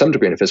to some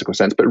degree in a physical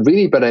sense, but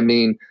I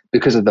mean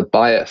because of the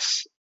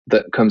bias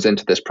that comes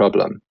into this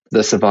problem,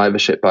 the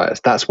survivorship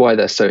bias. That's why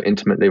they're so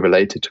intimately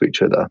related to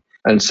each other.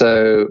 And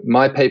so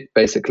my paper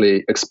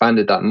basically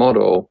expanded that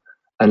model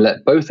and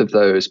let both of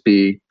those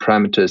be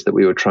parameters that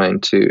we were trying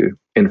to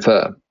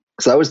infer.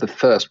 So that was the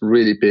first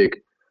really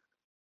big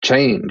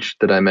change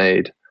that I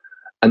made.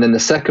 And then the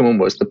second one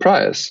was the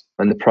priors.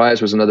 And the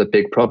priors was another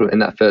big problem. In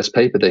that first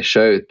paper, they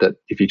showed that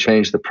if you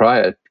change the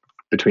prior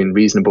between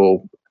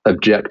reasonable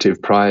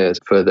objective priors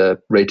for the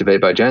rate of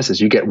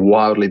abiogenesis, you get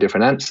wildly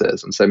different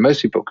answers. And so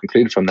most people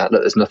concluded from that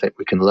there's nothing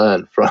we can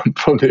learn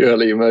from the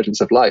early emergence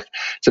of life.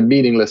 It's a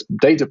meaningless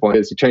data point.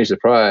 Is you change the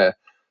prior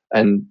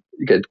and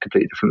you get a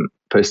completely different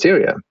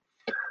posterior.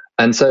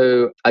 And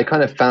so I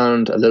kind of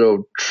found a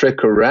little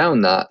trick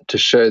around that to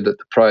show that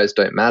the priors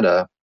don't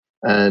matter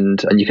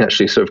and you can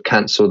actually sort of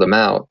cancel them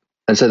out.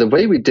 And so the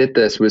way we did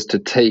this was to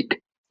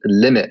take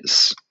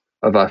limits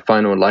of our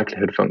final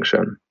likelihood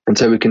function. And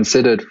so we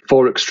considered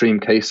 4 extreme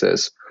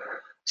cases.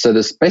 So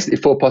there's basically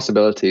 4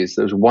 possibilities.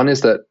 There's one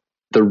is that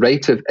the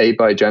rate of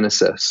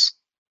abiogenesis,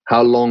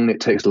 how long it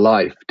takes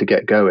life to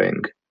get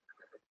going,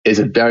 is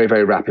a very,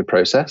 very rapid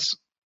process,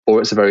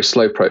 or it's a very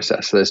slow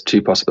process. So there's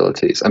 2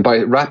 possibilities. And by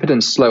rapid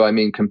and slow, I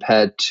mean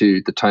compared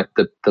to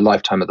the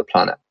lifetime of the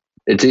planet.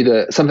 It's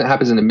either something that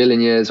happens in 1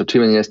 million years or 2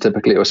 million years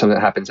typically, or something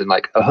that happens in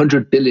like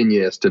 100 billion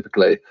years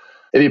typically.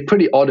 It'd be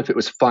pretty odd if it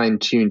was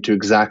fine-tuned to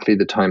exactly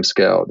the time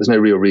scale. There's no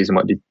real reason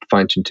why it'd be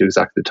fine-tuned to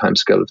exactly the time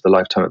scale of the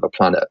lifetime of a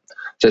planet.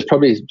 So it's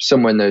probably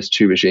somewhere in those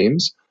 2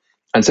 regimes.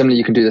 And similarly,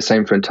 you can do the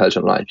same for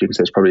intelligent life. You can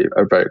say it's probably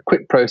a very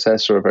quick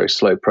process or a very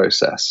slow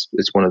process.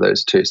 It's one of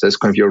those 2. So there's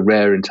kind of your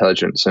rare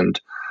intelligence and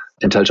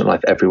intelligent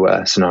life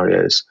everywhere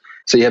scenarios.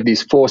 So you have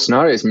these 4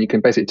 scenarios and you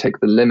can basically take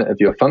the limit of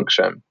your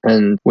function.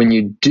 And when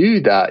you do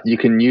that, you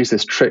can use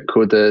this trick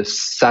called the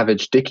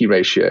Savage-Dickey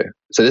ratio.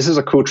 So this is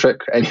a cool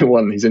trick for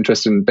anyone who's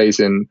interested in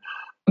Bayesian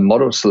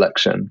model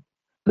selection.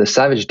 The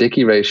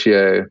Savage-Dickey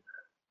ratio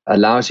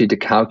allows you to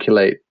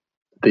calculate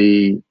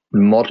the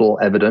model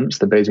evidence,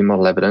 the Bayesian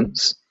model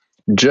evidence,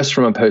 just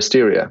from a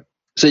posterior.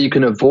 So you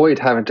can avoid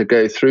having to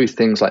go through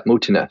things like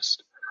multinest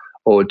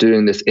or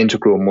doing this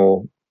integral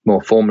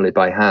more formally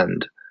by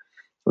hand,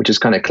 which is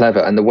kind of clever.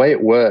 And the way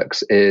it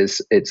works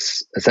is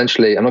it's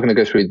essentially, I'm not going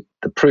to go through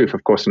the proof,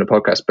 of course, in the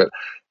podcast, but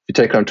if you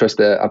take on trust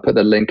there, I'll put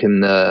the link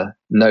in the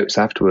notes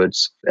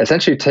afterwards. It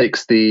essentially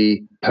takes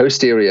the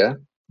posterior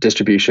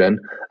distribution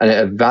and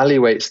it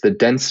evaluates the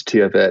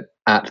density of it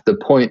at the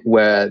point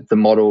where the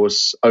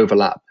models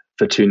overlap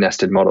for 2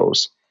 nested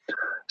models.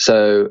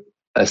 So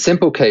a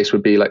simple case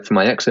would be like for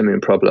my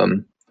exomoon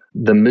problem,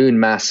 the moon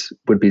mass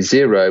would be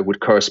 0, would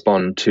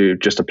correspond to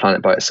just a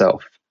planet by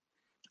itself.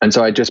 And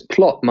so I just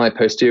plot my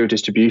posterior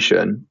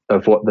distribution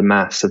of what the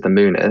mass of the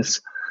moon is.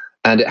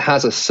 And it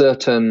has a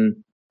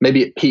certain,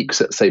 maybe it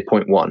peaks at say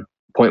 0.1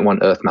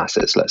 Earth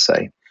masses, let's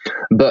say.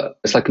 But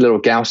it's like a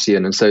little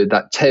Gaussian. And so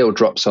that tail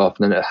drops off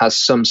and then it has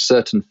some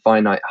certain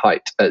finite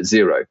height at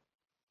 0.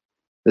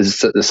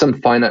 There's some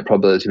finite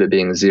probability of it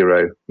being a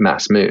 0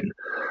 mass moon.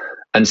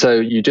 And so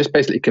you just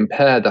basically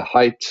compare the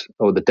height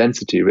or the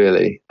density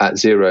really at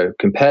 0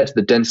 compared to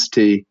the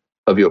density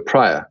of your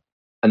prior.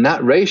 And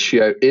that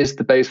ratio is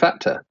the Bayes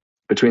factor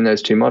between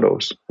those 2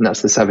 models. And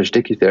that's the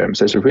Savage-Dickey theorem.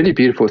 So it's a really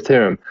beautiful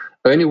theorem.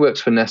 Only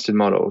works for nested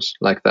models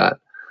like that.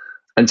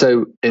 And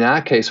so in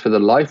our case, for the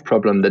life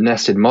problem, the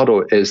nested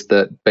model is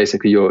that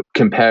basically you're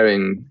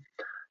comparing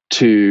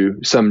to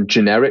some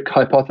generic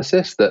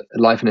hypothesis that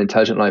life and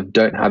intelligent life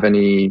don't have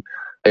any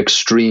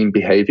extreme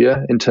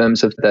behavior in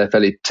terms of their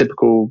fairly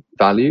typical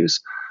values.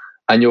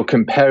 And you're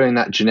comparing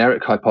that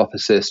generic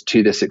hypothesis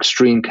to this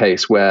extreme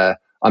case where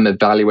I'm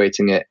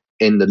evaluating it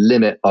in the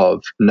limit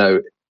of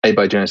no,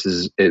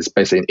 abiogenesis is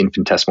basically an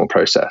infinitesimal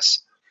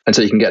process. And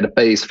so you can get a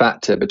Bayes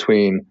factor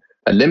between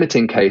a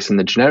limiting case and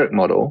the generic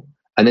model.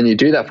 And then you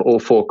do that for all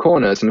 4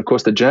 corners. And of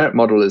course, the generic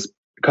model is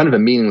kind of a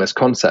meaningless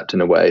concept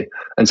in a way.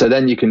 And so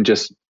then you can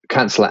just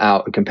cancel it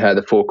out and compare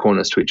the 4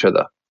 corners to each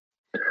other.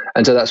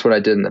 And so that's what I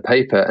did in the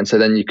paper. And so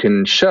then you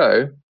can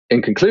show,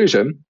 in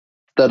conclusion,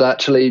 that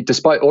actually,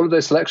 despite all of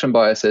those selection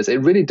biases,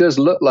 it really does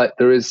look like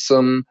there is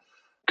some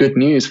good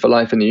news for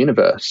life in the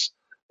universe.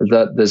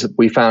 That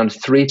we found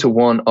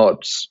 3-to-1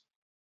 odds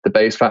the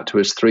Bayes factor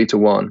was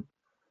 3-1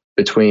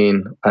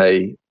 between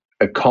a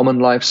common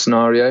life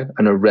scenario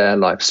and a rare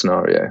life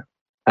scenario.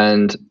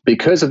 And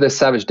because of this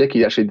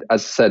Savage-Dickey, actually,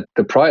 as I said,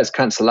 the priors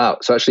cancel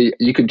out. So actually,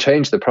 you can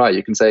change the prior.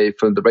 You can say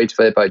for the rate of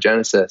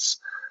abiogenesis,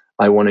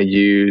 I want to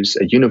use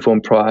a uniform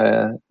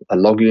prior, a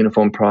log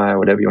uniform prior,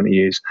 whatever you want to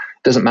use.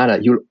 It doesn't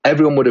matter.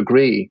 Everyone would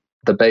agree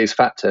the Bayes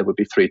factor would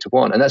be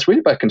 3-1. And that's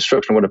really by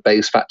construction what a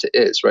Bayes factor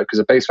is, right? Because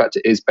a Bayes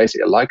factor is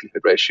basically a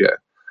likelihood ratio.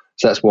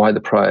 So that's why the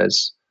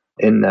prior's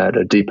in there at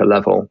a deeper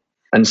level.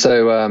 And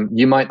so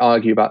you might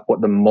argue about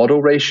what the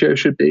model ratio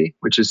should be,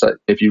 which is that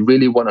if you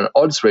really want an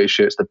odds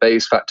ratio, it's the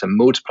Bayes factor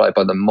multiplied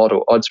by the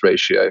model odds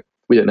ratio.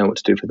 We don't know what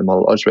to do for the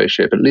model odds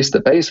ratio, but at least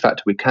the Bayes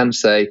factor, we can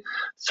say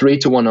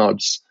 3-1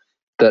 odds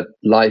that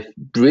life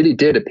really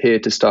did appear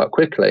to start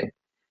quickly.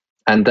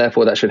 And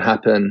therefore that should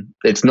happen.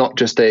 It's not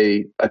just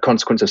a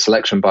consequence of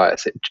selection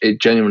bias. It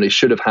genuinely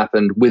should have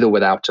happened with or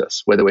without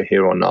us, whether we're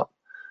here or not.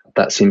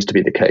 That seems to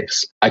be the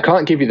case. I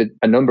can't give you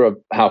a number of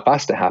how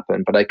fast it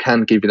happened, but I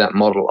can give you that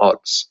model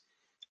odds.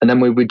 And then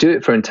when we do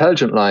it for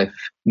intelligent life,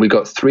 we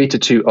got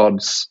 3-2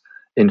 odds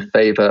in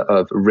favor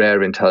of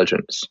rare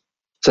intelligence.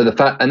 So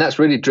and that's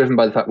really driven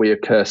by the fact we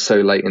occur so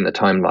late in the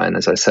timeline,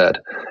 as I said.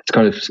 It's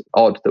kind of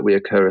odd that we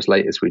occur as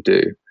late as we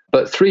do.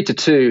 But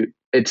 3-2,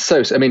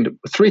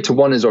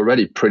 3-1 is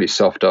already pretty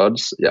soft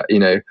odds. Yeah,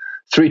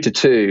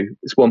 3-2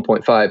 is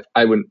 1.5.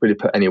 I wouldn't really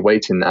put any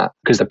weight in that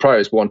because the prior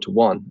is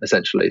 1-1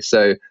 essentially.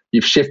 So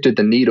you've shifted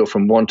the needle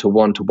from 1-1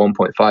 to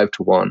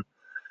 1.5-1.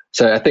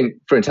 So I think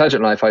for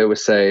intelligent life, I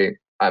always say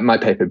my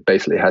paper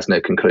basically has no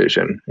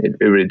conclusion. It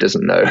really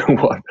doesn't know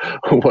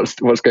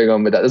what's going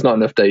on with that. There's not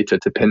enough data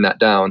to pin that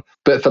down.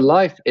 But for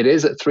life, it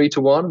is at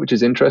 3-1, which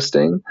is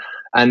interesting.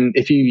 And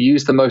if you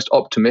use the most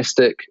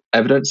optimistic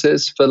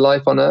evidences for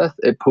life on Earth,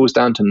 it pulls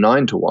down to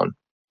 9-1.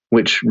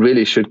 Which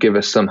really should give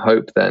us some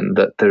hope then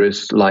that there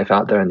is life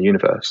out there in the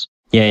universe.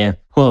 Yeah.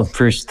 Well,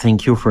 first,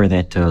 thank you for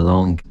that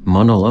long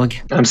monologue.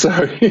 I'm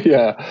sorry.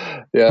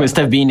 Yeah. It must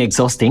have been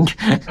exhausting.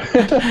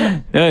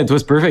 No, it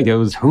was perfect. I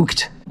was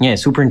hooked. Yeah,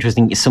 super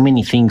interesting. So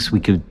many things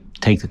we could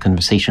take the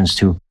conversations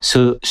to.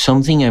 So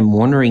something I'm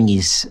wondering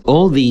is,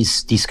 all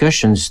these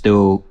discussions,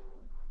 though,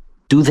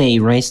 do they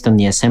rest on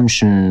the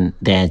assumption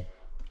that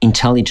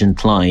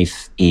intelligent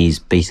life is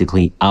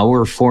basically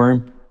our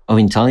form of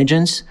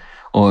intelligence?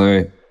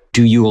 Or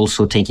do you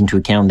also take into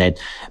account that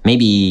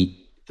maybe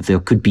there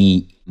could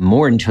be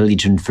more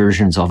intelligent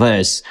versions of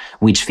us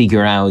which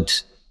figure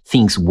out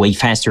things way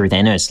faster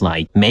than us,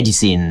 like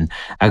medicine,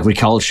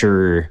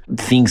 agriculture,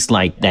 things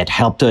like that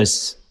helped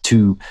us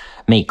to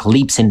make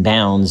leaps and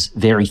bounds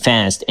very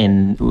fast,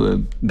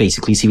 and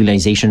basically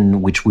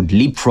civilization which would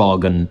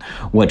leapfrog on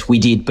what we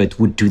did, but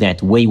would do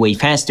that way, way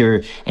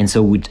faster, and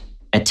so would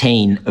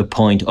attain a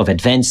point of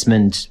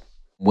advancement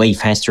way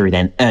faster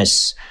than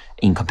us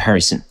in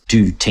comparison. Do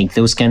you take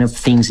those kind of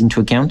things into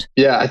account?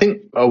 Yeah, I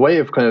think a way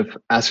of kind of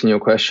asking your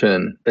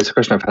question, it's a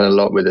question I've had a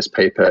lot with this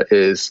paper,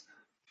 is,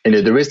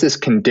 there is this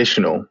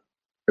conditional,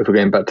 if we're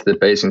going back to the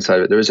Bayesian side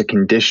of it, there is a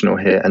conditional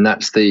here, and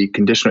that's the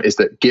conditional is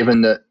that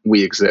given that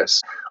we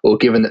exist, or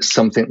given that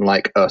something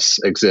like us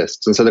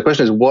exists. And so the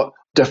question is,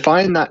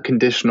 define that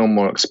conditional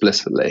more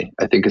explicitly,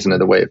 I think is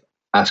another way of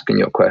asking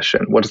your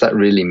question. What does that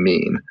really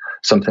mean,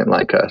 something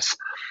like us?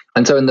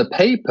 And so in the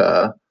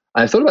paper,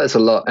 I've thought about this a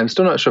lot. I'm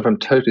still not sure if I'm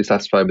totally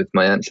satisfied with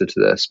my answer to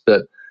this,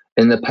 but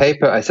in the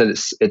paper, I said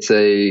it's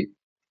a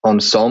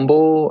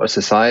ensemble, a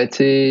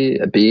society,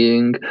 a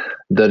being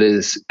that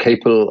is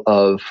capable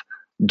of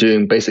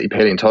doing basically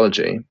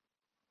paleontology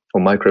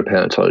or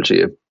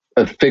micropaleontology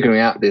of figuring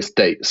out these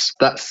dates.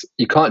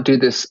 You can't do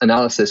this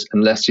analysis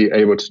unless you're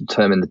able to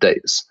determine the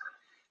dates.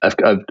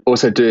 I've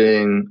also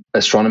doing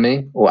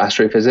astronomy or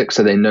astrophysics,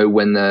 so they know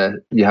when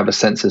you have a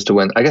sense as to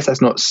when. I guess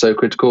that's not so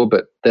critical,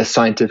 but they're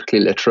scientifically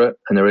literate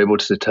and they're able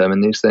to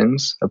determine these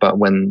things about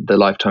when the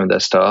lifetime of their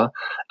star,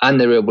 and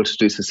they're able to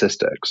do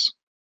statistics.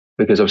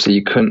 Because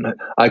obviously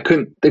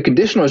the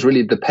conditional is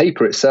really the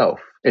paper itself.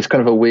 It's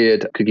kind of a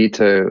weird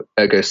cogito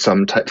ergo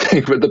sum type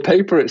thing, but the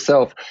paper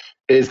itself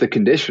is the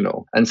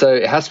conditional. And so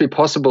it has to be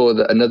possible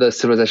that another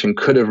civilization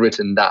could have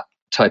written that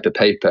type of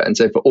paper. And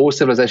so for all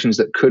civilizations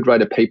that could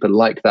write a paper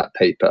like that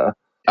paper,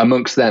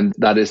 amongst them,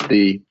 that is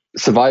the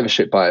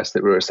survivorship bias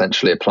that we're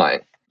essentially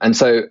applying. And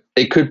so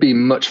it could be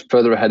much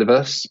further ahead of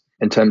us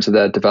in terms of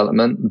their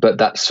development, but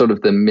that's sort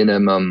of the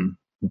minimum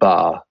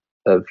bar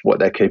of what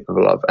they're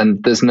capable of.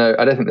 And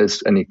I don't think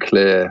there's any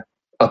clear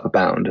upper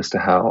bound as to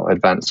how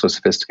advanced or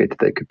sophisticated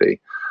they could be.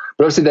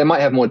 But obviously they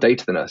might have more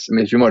data than us. I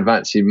mean, if you're more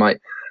advanced, you might,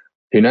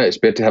 who knows,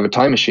 be able to have a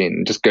time machine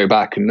and just go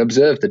back and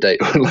observe the date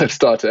when life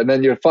started, and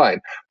then you're fine,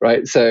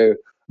 right? So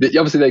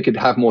obviously they could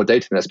have more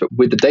data than us, but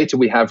with the data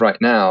we have right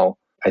now,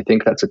 I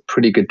think that's a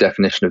pretty good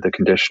definition of the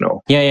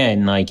conditional. Yeah,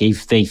 and like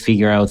if they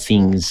figure out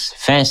things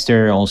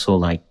faster, also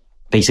like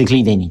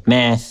basically they need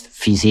math,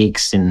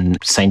 physics, and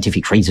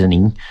scientific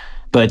reasoning.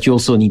 But you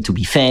also need to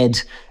be fed.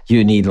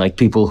 You need like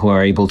people who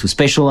are able to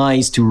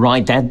specialize to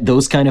write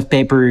those kind of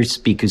papers,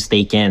 because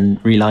they can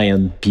rely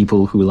on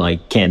people who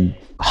like can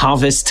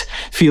harvest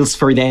fields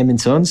for them and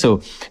so on.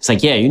 So it's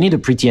like, yeah, you need a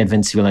pretty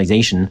advanced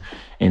civilization.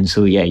 And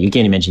so, yeah, you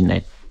can imagine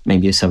that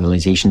maybe a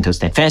civilization does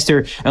that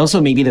faster. Also,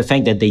 maybe the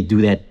fact that they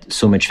do that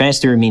so much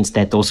faster means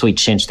that also it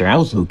changed their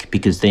outlook,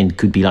 because then it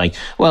could be like,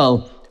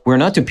 well, we're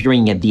not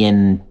appearing at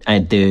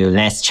the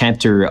last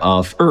chapter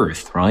of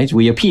Earth, right?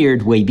 We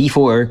appeared way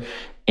before.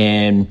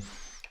 And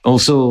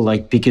also,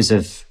 like, because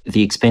of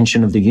the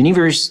expansion of the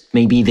universe,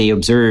 maybe they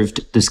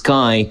observed the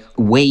sky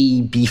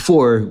way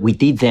before we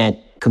did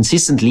that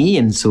consistently.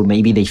 And so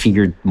maybe they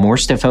figured more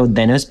stuff out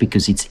than us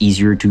because it's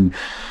easier to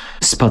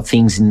spot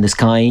things in the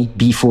sky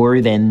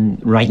before than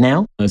right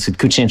now. So it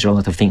could change a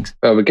lot of things.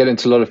 Well, we get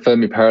into a lot of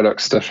Fermi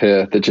paradox stuff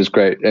here, which is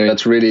great. I mean,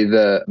 that's really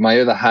my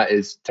other hat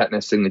is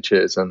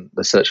technosignatures and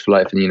the search for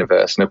life in the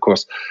universe. And of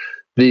course,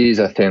 these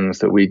are things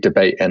that we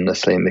debate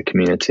endlessly in the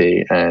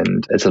community.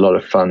 And it's a lot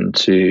of fun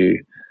to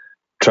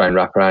try and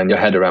wrap around your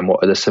head around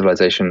what other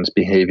civilizations'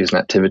 behaviors and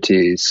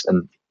activities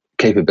and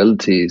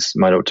capabilities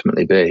might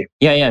ultimately be.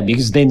 Yeah,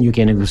 because then you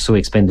can also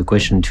expand the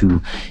question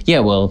to,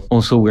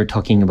 also we're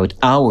talking about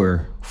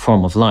our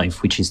form of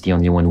life, which is the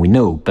only one we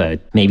know,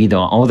 but maybe there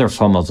are other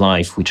forms of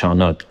life which are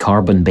not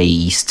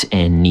carbon-based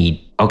and need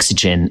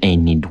oxygen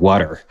and need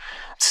water.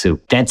 So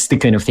that's the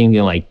kind of thing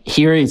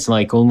here it's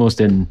like almost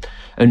a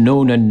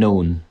known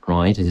unknown,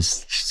 right?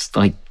 It's just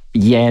like,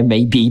 yeah,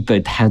 maybe,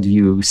 but how do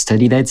you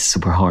study that? It's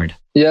super hard.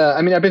 Yeah,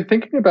 I mean, I've been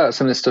thinking about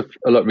some of this stuff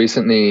a lot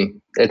recently.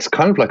 It's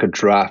kind of like a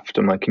draft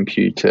on my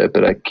computer,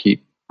 but I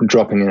keep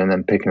dropping in and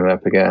then picking it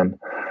up again.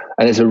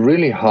 And it's a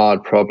really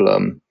hard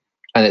problem.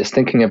 And it's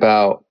thinking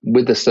about,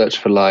 with the search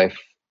for life,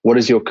 what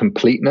is your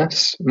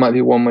completeness? Might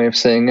be one way of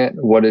saying it.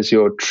 What is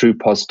your true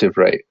positive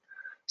rate?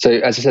 So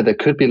as I said, there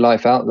could be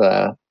life out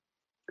there,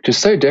 which is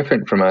so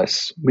different from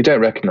us, we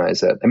don't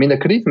recognize it. I mean, there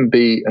could even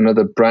be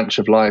another branch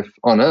of life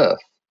on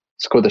Earth.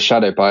 It's called the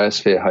shadow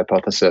biosphere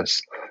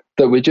hypothesis,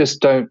 that we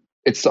just don't,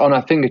 it's on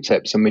our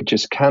fingertips and we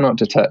just cannot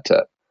detect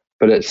it.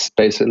 But it's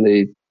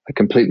basically a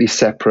completely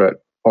separate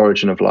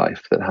origin of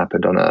life that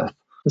happened on Earth.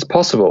 It's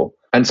possible.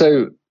 And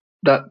so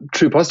that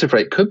true positive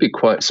rate could be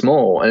quite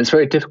small, and it's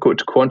very difficult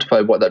to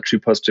quantify what that true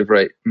positive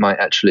rate might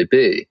actually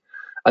be.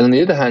 And on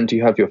the other hand,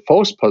 you have your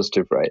false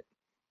positive rate.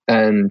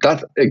 And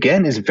that,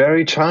 again, is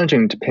very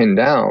challenging to pin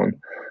down.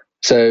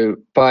 So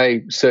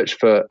by search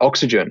for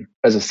oxygen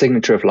as a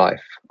signature of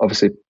life,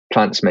 obviously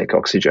plants make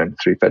oxygen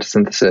through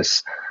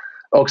photosynthesis.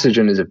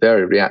 Oxygen is a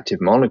very reactive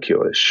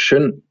molecule. It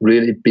shouldn't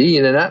really be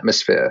in an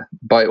atmosphere.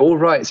 By all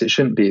rights, it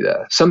shouldn't be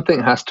there.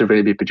 Something has to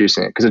really be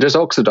producing it because it just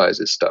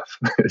oxidizes stuff.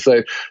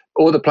 So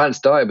all the plants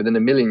die within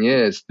 1 million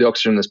years, the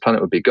oxygen on this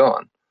planet would be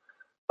gone.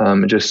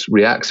 It just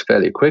reacts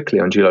fairly quickly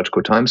on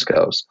geological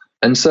timescales.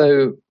 And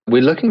so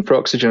we're looking for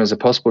oxygen as a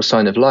possible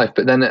sign of life.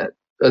 But then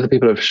other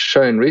people have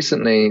shown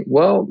recently,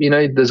 well,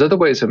 there's other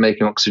ways of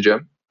making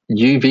oxygen.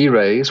 UV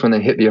rays, when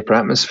they hit the upper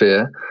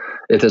atmosphere,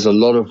 if there's a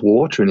lot of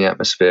water in the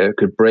atmosphere, it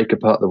could break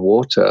apart the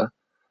water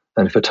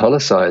and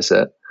photolyze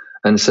it.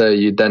 And so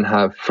you then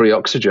have free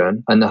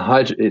oxygen, and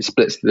it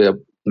splits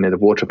the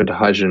water up into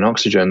hydrogen and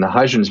oxygen. The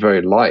hydrogen is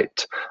very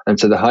light, and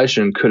so the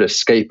hydrogen could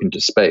escape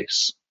into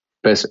space.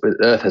 Basically,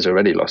 Earth has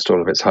already lost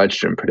all of its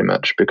hydrogen pretty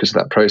much because of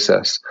that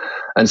process.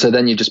 And so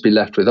then you'd just be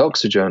left with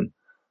oxygen,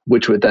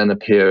 which would then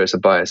appear as a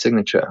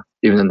biosignature,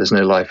 even though there's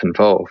no life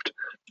involved.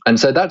 And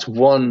so that's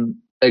one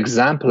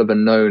example of a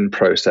known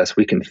process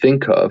we can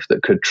think of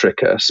that could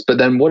trick us. But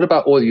then what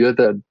about all the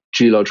other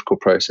geological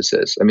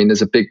processes? I mean,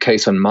 there's a big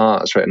case on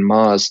Mars, right? In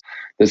Mars,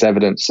 there's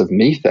evidence of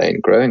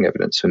methane, growing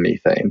evidence for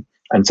methane.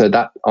 And so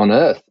that on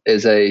Earth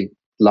is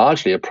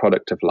largely a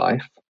product of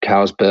life,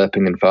 cows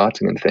burping and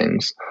farting and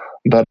things.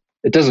 But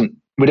we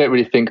don't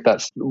really think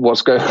that's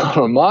what's going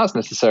on Mars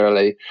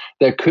necessarily.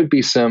 There could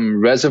be some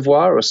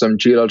reservoir or some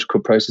geological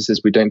processes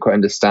we don't quite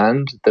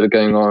understand that are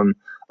going on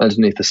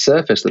underneath the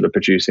surface that are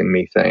producing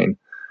methane.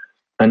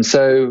 And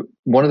so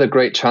one of the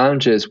great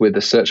challenges with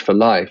the search for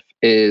life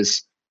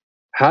is,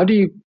 how do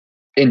you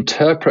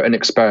interpret an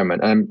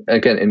experiment, and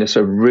again, in a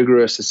sort of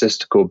rigorous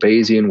statistical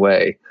Bayesian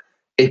way,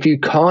 if you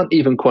can't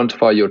even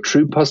quantify your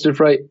true positive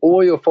rate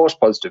or your false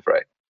positive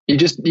rate?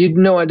 You'd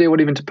no idea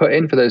what even to put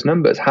in for those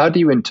numbers. How do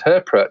you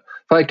interpret?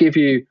 If I give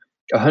you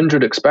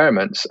 100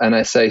 experiments and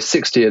I say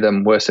 60 of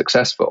them were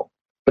successful,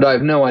 but I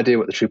have no idea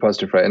what the true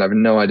positive rate and I have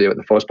no idea what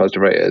the false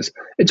positive rate is,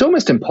 it's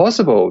almost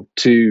impossible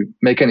to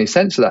make any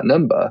sense of that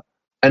number.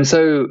 And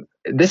so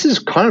this is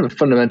kind of a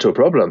fundamental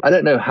problem. I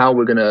don't know how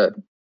we're going to,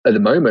 at the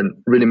moment,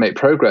 really make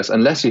progress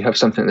unless you have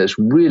something that's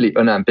really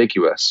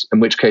unambiguous, in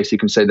which case you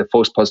can say the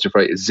false positive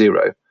rate is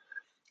 0.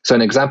 So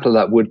an example of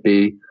that would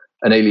be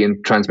an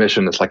alien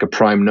transmission that's like a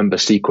prime number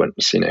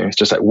sequence. It's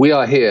just like, we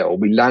are here, or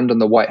we land on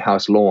the White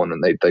House lawn,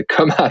 and they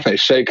come out and they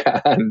shake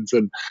hands,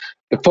 and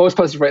the false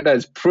positive rate there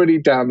is pretty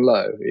damn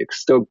low. It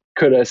still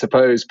could, I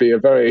suppose, be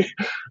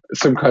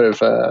some kind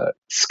of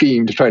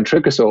scheme to try and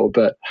trick us all,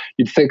 but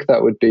you'd think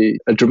that would be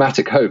a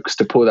dramatic hoax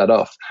to pull that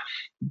off.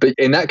 But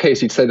in that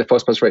case, you'd say the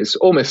false positive rate is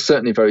almost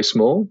certainly very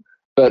small.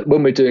 But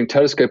when we're doing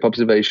telescope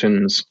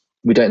observations,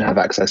 we don't have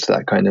access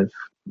to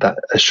that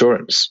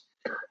assurance.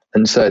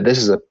 And so this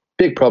is a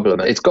big problem.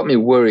 It's got me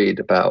worried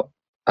about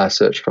our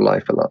search for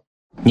life a lot.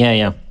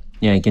 Yeah,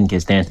 I can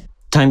guess that.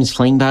 time is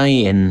flying by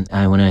and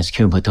I want to ask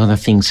you about other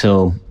things.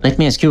 So let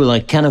me ask you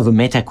like kind of a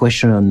meta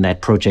question on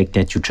that project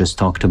that you just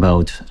talked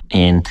about.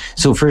 And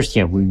so first,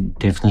 we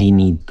definitely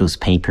need those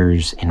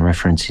papers and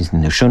references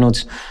in the show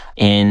notes.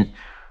 And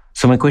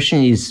so my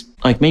question is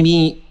like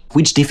maybe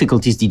which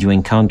difficulties did you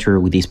encounter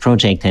with this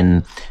project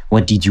and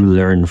what did you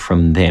learn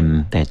from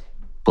them that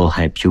will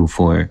help you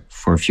for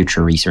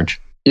future research?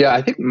 Yeah,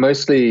 I think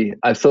mostly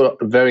I've thought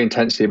very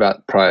intensely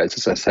about priors,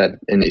 as I said,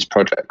 in these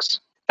projects.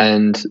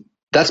 And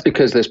that's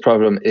because this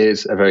problem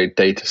is a very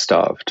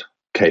data-starved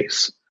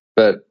case.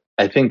 But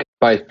I think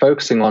by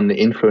focusing on the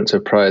influence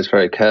of priors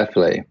very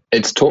carefully,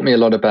 it's taught me a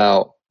lot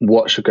about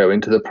what should go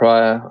into the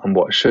prior and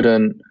what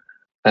shouldn't,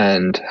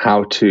 and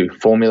how to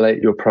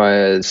formulate your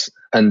priors,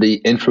 and the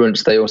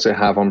influence they also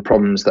have on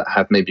problems that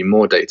have maybe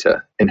more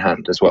data in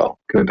hand as well,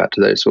 going back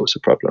to those sorts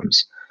of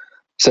problems.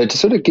 So to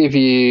sort of give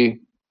you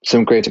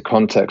some greater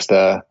context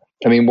there,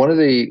 I mean, one of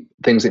the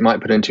things it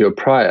might put into your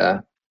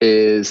prior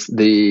is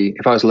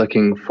if I was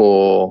looking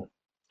for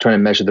trying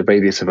to measure the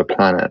radius of a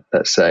planet,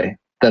 let's say,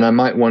 then I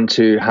might want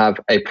to have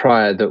a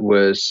prior that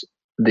was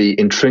the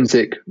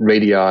intrinsic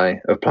radii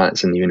of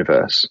planets in the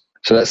universe.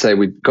 So let's say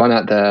we'd gone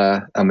out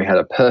there and we had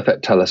a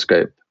perfect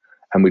telescope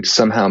and we'd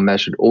somehow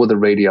measured all the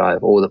radii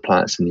of all the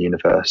planets in the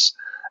universe.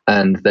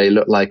 And they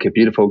look like a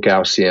beautiful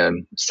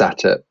Gaussian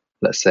sat at,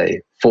 let's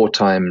say, 4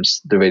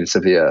 times the radius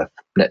of the Earth,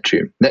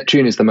 Neptune.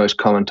 Neptune is the most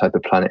common type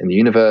of planet in the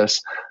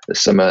universe. There's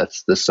some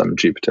Earths, there's some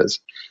Jupiters.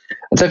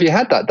 And so if you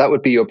had that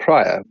would be your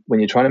prior. When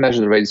you're trying to measure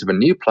the radius of a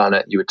new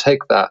planet, you would take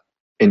that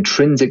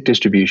intrinsic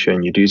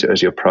distribution, you'd use it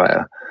as your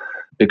prior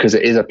because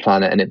it is a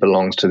planet and it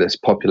belongs to this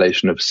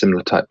population of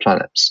similar type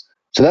planets.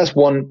 So that's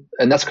one,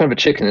 and that's kind of a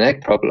chicken and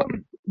egg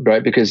problem,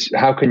 right? Because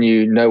how can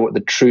you know what the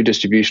true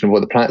distribution of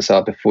all the planets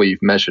are before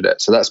you've measured it?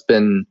 So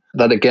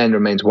that again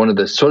remains one of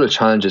the sort of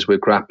challenges we're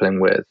grappling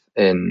with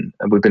and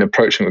we've been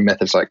approaching with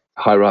methods like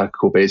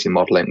hierarchical Bayesian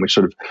modeling, which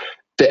sort of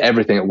fit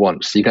everything at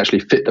once. So you can actually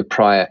fit the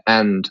prior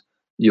and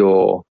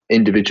your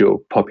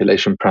individual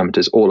population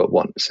parameters all at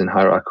once in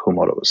hierarchical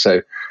models.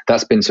 So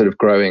that's been sort of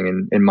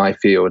growing in my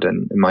field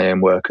and in my own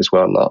work as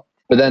well a lot.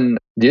 But then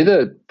the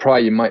other prior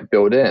you might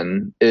build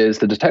in is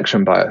the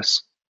detection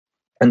bias.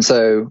 And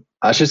so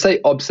I should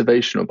say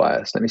observational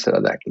bias. Let me say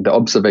that, the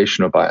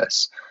observational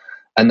bias.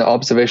 And the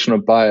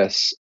observational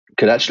bias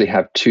could actually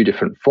have 2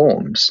 different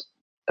forms.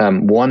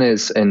 One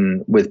is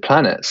with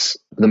planets.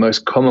 The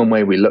most common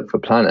way we look for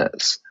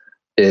planets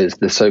is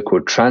the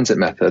so-called transit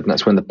method, and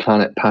that's when the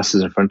planet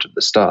passes in front of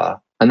the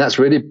star. And that's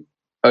really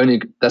only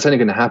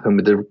going to happen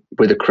with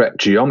the correct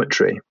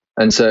geometry.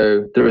 And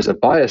so there is a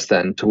bias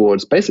then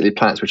towards basically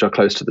planets which are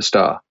close to the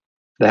star.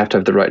 They have to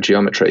have the right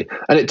geometry.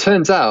 And it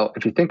turns out,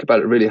 if you think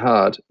about it really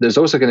hard, there's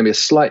also going to be a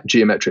slight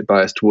geometric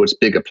bias towards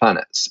bigger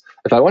planets.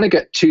 If I want to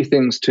get 2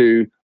 things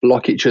to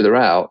block each other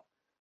out,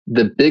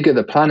 the bigger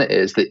the planet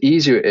is, the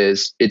easier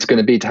it's going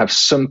to be to have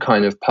some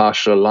kind of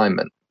partial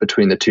alignment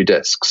between the 2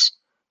 disks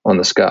on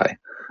the sky.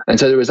 And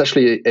so there was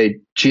actually a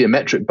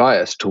geometric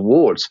bias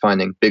towards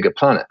finding bigger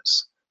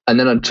planets. And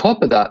then on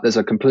top of that, there's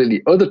a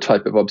completely other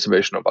type of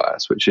observational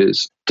bias, which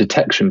is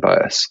detection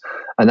bias.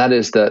 And that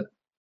is that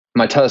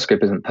my telescope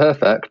isn't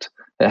perfect.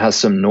 It has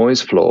some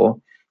noise floor.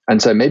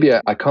 And so maybe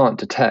I can't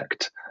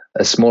detect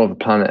as small of a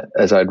planet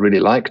as I'd really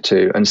like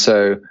to. And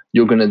so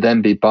you're going to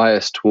then be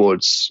biased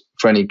towards,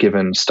 for any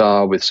given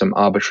star with some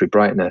arbitrary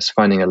brightness,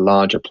 finding a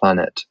larger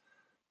planet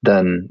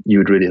than you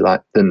would really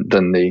like, than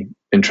the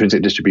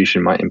intrinsic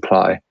distribution might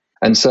imply.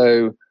 And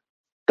so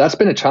that's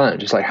been a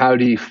challenge. It's like, how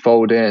do you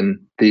fold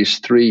in these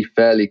 3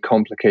 fairly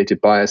complicated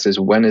biases?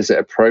 When is it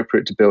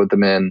appropriate to build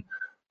them in?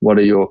 What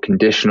are your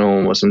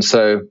conditionals? And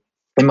so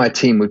in my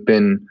team, we've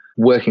been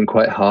working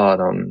quite hard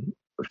on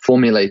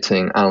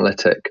formulating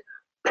analytic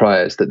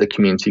priors that the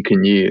community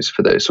can use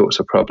for those sorts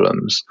of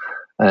problems.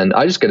 And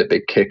I just get a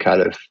big kick out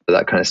of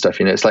that kind of stuff.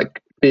 It's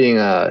like being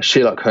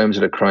Sherlock Holmes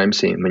at a crime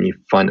scene when you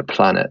find a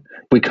planet.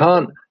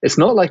 It's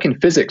not like in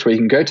physics where you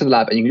can go to the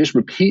lab and you can just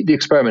repeat the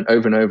experiment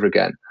over and over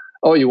again.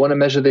 Oh, you want to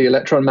measure the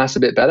electron mass a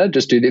bit better?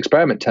 Just do the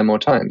experiment 10 more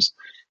times.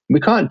 We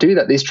can't do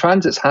that. These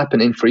transits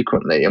happen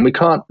infrequently, and we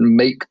can't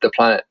make the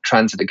planet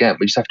transit again.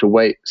 We just have to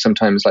wait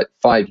sometimes like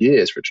 5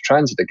 years for it to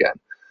transit again.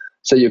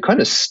 So you're kind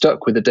of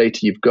stuck with the data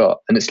you've got,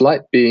 and it's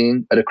like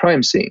being at a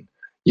crime scene.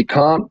 You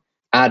can't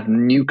add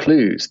new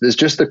clues. There's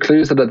just the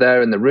clues that are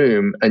there in the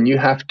room, and you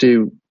have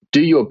to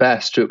do your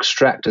best to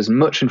extract as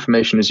much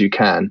information as you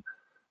can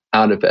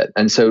out of it.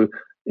 And so,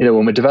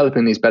 when we're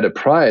developing these better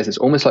priors, it's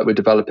almost like we're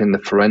developing the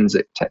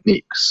forensic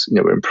techniques.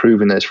 We're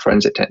improving those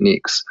forensic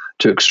techniques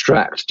to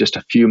extract just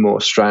a few more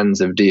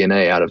strands of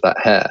DNA out of that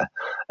hair.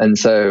 And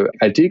so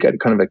I do get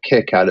kind of a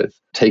kick out of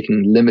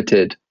taking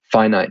limited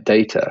finite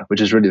data,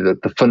 which is really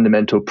the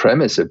fundamental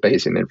premise of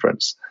Bayesian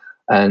inference,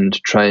 and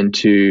trying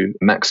to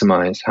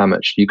maximize how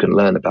much you can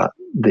learn about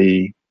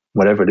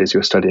whatever it is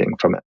you're studying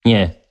from it.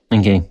 Yeah,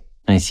 okay.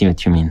 I see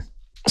what you mean.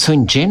 So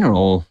in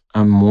general,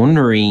 I'm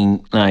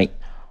wondering,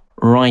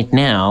 right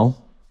now,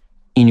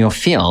 in your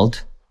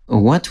field,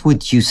 what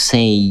would you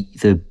say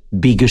the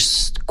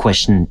biggest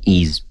question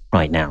is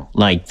right now?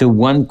 Like the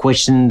one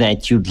question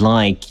that you'd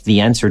like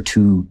the answer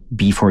to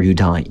before you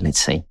die,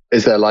 let's say.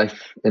 Is there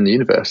life in the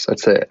universe? I'd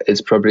say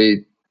it's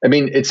probably,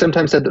 it's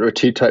sometimes said that there are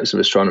two types of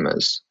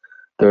astronomers.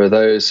 There are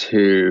those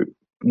who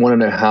want to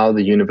know how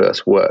the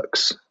universe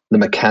works, the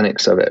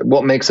mechanics of it.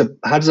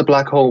 How does a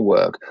black hole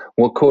work?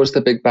 What caused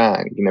the Big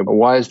Bang?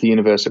 Why is the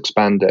universe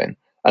expanding?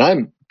 And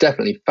I'm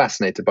definitely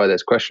fascinated by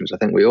those questions. I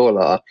think we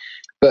all are.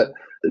 But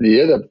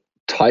the other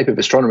type of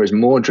astronomer is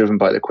more driven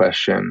by the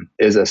question,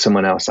 is there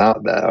someone else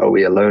out there? Are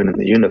we alone in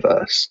the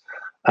universe?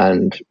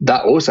 And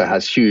that also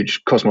has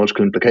huge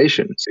cosmological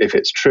implications if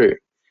it's true.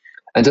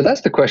 And so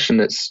that's the question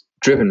that's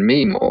driven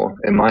me more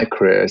in my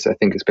career, as I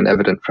think it's been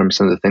evident from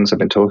some of the things I've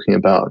been talking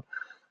about.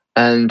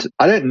 And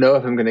I don't know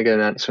if I'm going to get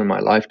an answer in my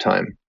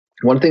lifetime.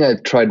 One thing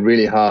I've tried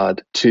really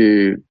hard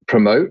to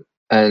promote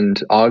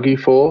and argue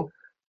for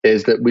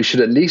is that we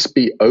should at least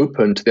be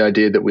open to the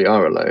idea that we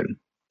are alone.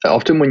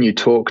 Often when you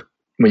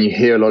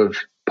hear a lot of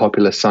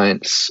popular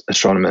science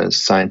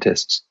astronomers,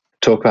 scientists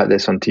talk about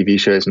this on TV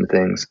shows and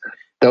things,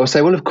 they'll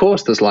say, well, of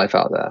course there's life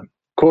out there.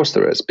 Of course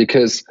there is,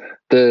 because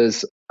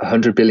there's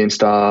 100 billion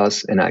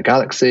stars in our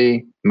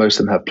galaxy. Most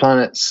of them have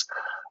planets.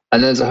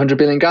 And there's 100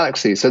 billion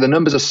galaxies. So the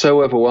numbers are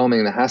so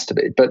overwhelming, there has to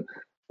be. But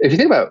if you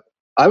think about it,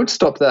 I would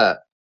stop there.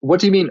 What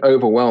do you mean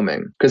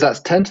overwhelming? Because that's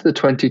 10 to the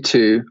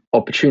 22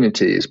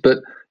 opportunities. But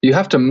you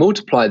have to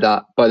multiply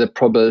that by the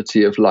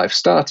probability of life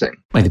starting.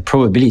 By the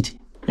probability.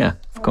 Yeah,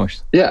 of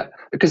course. Yeah.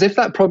 Because if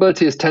that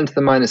probability is 10 to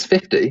the minus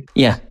 50,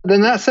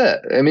 then that's it.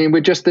 We're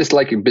just this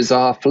like a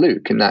bizarre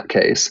fluke in that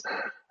case.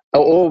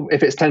 Or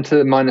if it's 10 to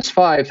the minus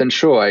 5, then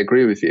sure, I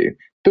agree with you.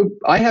 But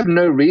I have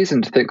no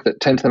reason to think that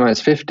 10 to the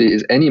minus 50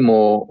 is any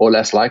more or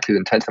less likely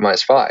than 10 to the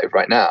minus 5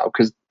 right now,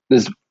 because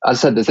there's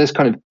this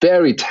kind of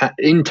very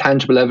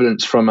intangible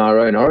evidence from our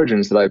own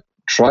origins that I've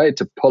tried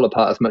to pull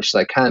apart as much as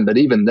I can, but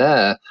even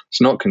there,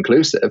 it's not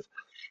conclusive.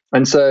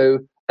 And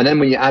then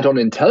when you add on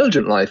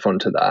intelligent life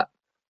onto that,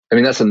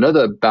 that's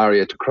another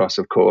barrier to cross,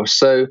 of course.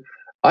 So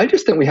I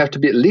just think we have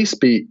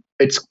to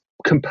it's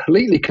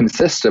completely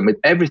consistent with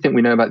everything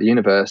we know about the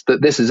universe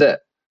that this is it.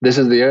 This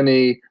is the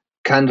only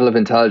candle of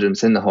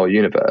intelligence in the whole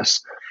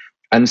universe.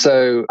 And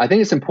so I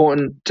think it's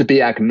important to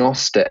be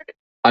agnostic.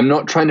 I'm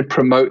not trying to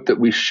promote that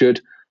we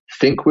should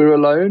think we're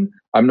alone.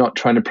 I'm not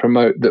trying to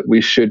promote that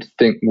we should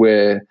think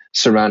we're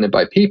surrounded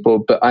by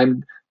people, but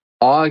I'm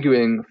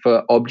arguing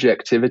for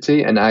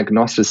objectivity and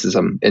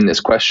agnosticism in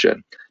this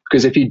question.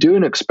 Because if you do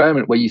an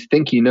experiment where you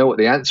think you know what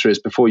the answer is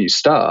before you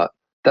start,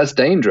 that's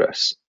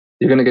dangerous.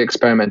 You're going to get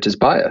experimenter's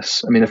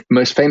bias. The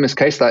most famous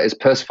case of that is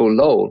Percival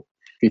Lowell.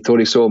 He thought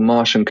he saw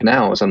Martian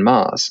canals on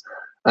Mars.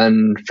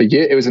 And for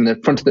years, it was in the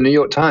front of the New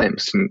York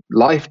Times.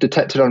 Life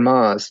detected on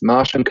Mars,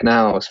 Martian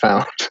canals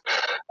found.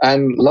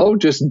 And Lowell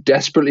just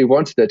desperately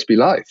wanted there to be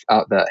life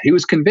out there. He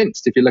was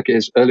convinced, if you look at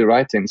his early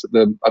writings,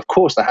 that of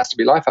course there has to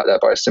be life out there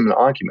by a similar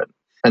argument.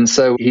 And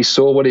so he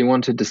saw what he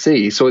wanted to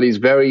see. He saw these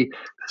very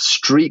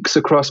streaks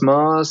across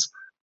Mars,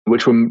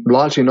 which were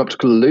largely an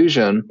optical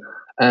illusion,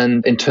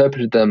 and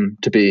interpreted them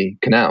to be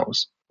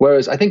canals.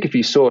 Whereas I think if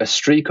you saw a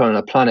streak on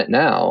a planet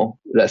now,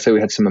 let's say we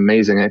had some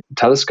amazing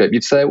telescope,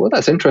 you'd say, well,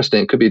 that's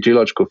interesting. It could be a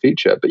geological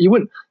feature. But you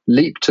wouldn't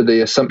leap to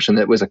the assumption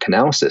that it was a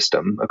canal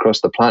system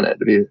across the planet.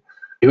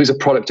 He was a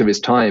product of his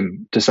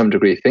time to some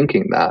degree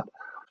thinking that.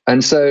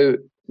 And so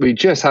we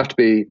just have to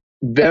be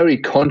very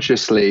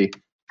consciously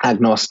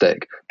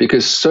agnostic,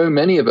 because so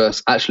many of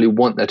us actually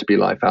want there to be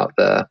life out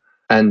there.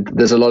 And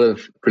there's a lot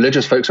of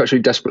religious folks who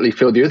actually desperately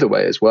feel the other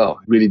way as well,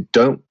 really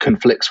don't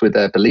conflicts with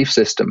their belief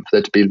system for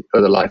there to be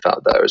other life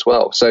out there as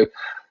well. So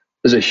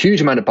there's a huge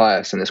amount of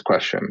bias in this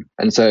question.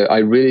 And so I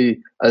really,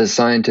 as a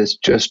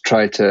scientist, just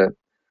try to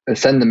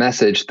send the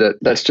message that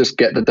let's just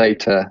get the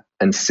data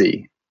and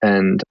see.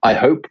 And I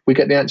hope we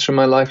get the answer in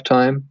my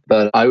lifetime,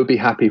 but I would be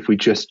happy if we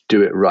just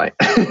do it right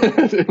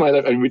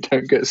and we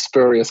don't get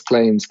spurious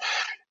claims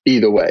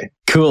either way.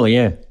 Cool,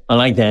 yeah. I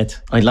like that.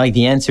 I like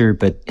the answer,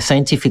 but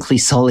scientifically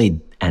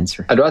solid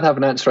answer. I'd rather have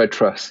an answer I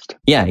trust.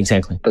 Yeah,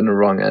 exactly. Than a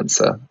wrong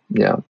answer.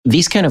 Yeah.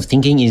 This kind of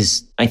thinking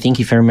is, I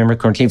think, if I remember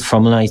correctly,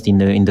 formalized in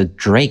the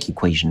Drake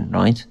equation,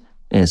 right?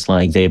 It's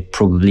like the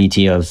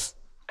probability of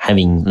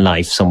having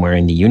life somewhere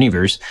in the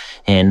universe.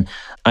 And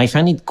I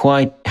find it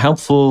quite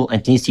helpful,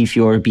 at least if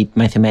you're a bit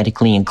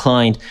mathematically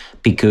inclined,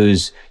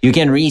 because you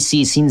can really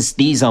see, since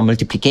these are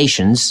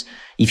multiplications,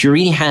 if you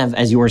really have,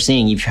 as you were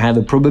saying, if you have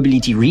a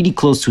probability really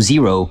close to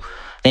zero,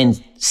 then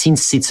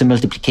since it's a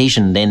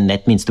multiplication, then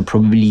that means the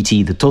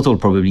total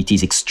probability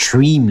is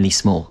extremely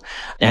small.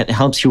 That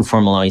helps you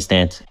formalize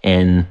that.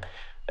 And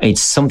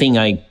it's something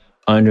I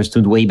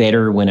understood way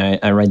better when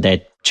I read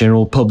that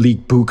general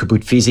public book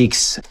about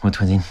physics. What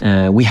was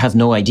it? We Have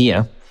No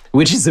Idea,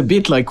 which is a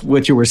bit like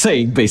what you were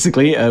saying,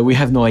 basically. We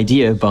Have No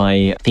Idea by,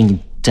 I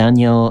think,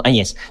 Daniel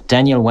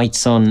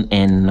Whiteson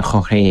and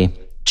Jorge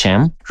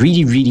Cham.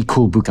 Really, really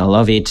cool book. I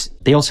love it.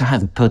 They also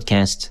have a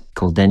podcast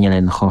called Daniel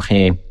and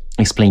Jorge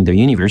Explain the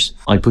Universe.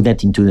 I'll put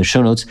that into the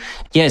show notes.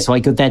 Yeah, so I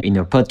got that in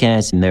their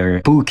podcast, in their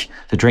book,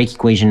 The Drake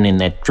Equation, and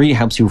that really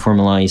helps you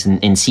formalize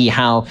and see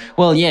how,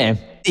 well, yeah,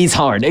 it's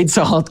hard. It's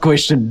a hard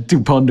question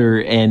to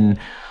ponder. And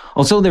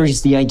Also, there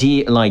is the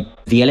idea, like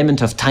the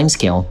element of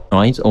timescale,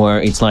 right? Or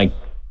it's like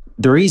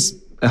there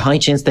is a high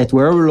chance that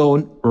we're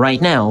alone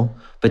right now,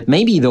 but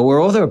maybe there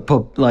were other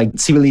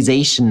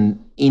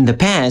civilization in the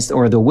past,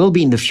 or there will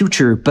be in the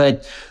future,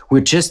 but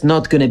we're just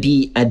not going to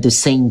be at the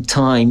same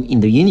time in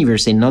the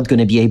universe and not going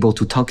to be able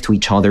to talk to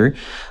each other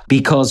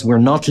because we're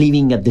not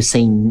living at the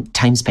same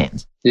time span.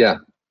 Yeah.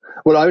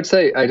 Well, I would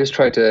say I just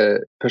try to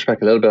push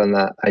back a little bit on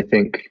that. I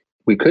think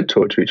we could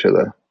talk to each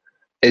other.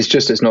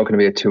 It's not going to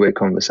be a two-way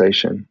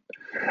conversation.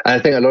 And I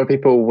think a lot of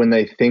people, when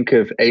they think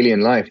of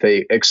alien life,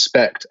 they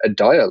expect a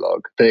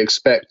dialogue. They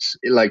expect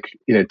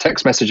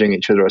text messaging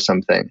each other or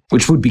something,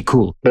 which would be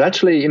cool. But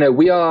actually,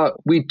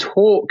 we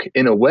talk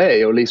in a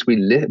way, or at least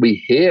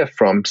we hear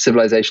from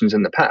civilizations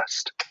in the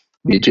past.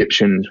 The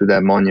Egyptians with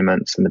their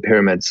monuments and the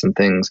pyramids and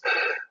things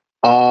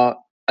are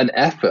an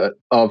effort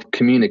of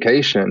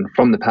communication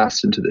from the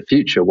past into the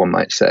future, one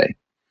might say.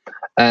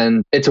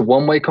 And it's a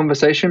one-way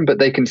conversation, but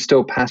they can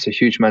still pass a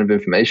huge amount of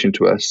information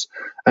to us.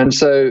 And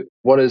so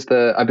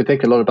I've been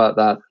thinking a lot about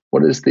that.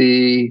 What is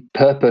the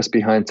purpose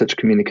behind such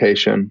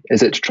communication?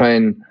 Is it to try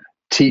and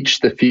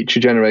teach the future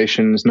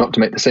generations not to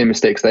make the same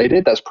mistakes they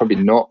did? That's probably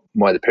not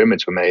why the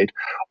pyramids were made.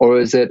 Or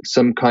is it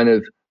some kind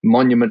of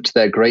monument to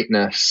their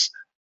greatness?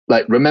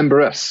 Like, remember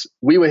us.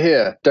 We were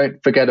here.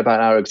 Don't forget about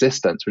our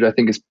existence, which I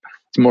think is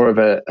it's more of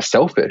a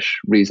selfish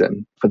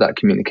reason for that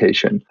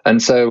communication. And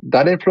so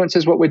that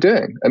influences what we're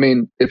doing. I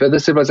mean, if other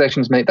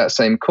civilizations make that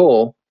same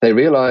call, they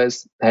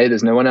realize, hey,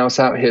 there's no one else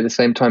out here the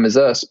same time as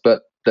us,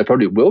 but there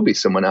probably will be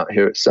someone out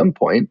here at some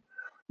point.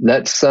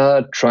 Let's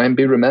try and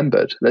be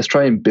remembered. Let's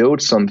try and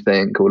build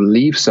something or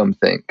leave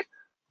something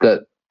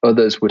that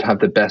others would have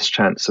the best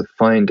chance of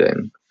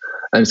finding.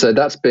 And so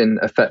that's been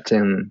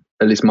affecting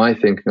at least my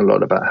thinking a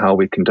lot about how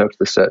we conduct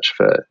the search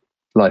for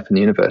life in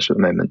the universe at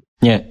the moment.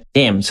 Yeah,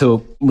 damn.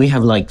 So we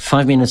have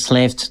 5 minutes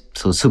left.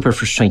 So super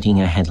frustrating.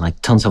 I had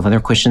tons of other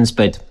questions,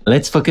 but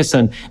let's focus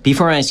on,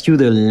 before I ask you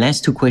the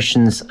last 2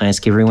 questions I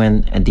ask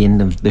everyone at the end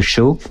of the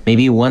show,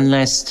 maybe one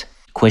last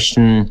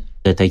question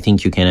that I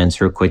think you can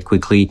answer quite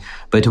quickly,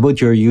 but about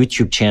your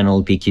YouTube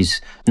channel,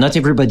 because not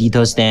everybody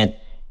does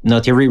that.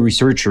 Not every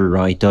researcher,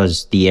 right,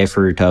 does the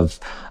effort of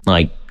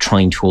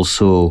trying to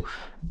also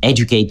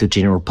educate the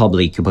general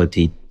public about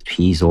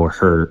his or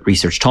her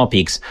research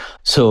topics.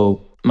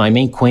 So my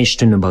main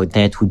question about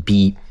that would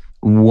be,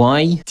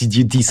 why did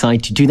you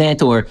decide to do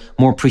that? Or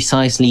more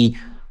precisely,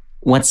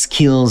 what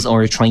skills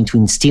are you trying to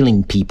instill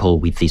in people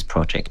with this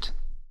project?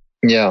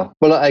 Yeah,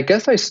 well, I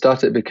guess I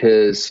started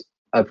because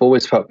I've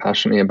always felt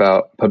passionately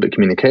about public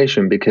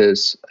communication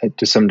because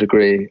to some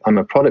degree, I'm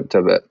a product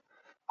of it.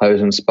 I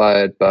was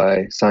inspired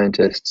by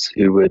scientists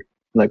who would,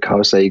 like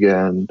Carl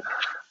Sagan,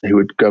 who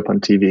would go up on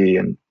TV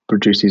and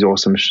produce these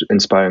awesome,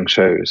 inspiring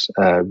shows,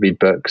 read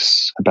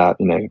books about,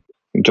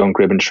 John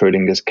Gribb and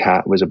Schrödinger's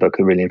cat was a book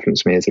that really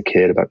influenced me as a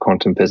kid about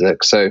quantum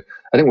physics. So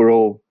I think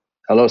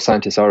a lot of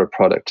scientists are a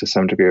product to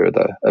some degree or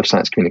other of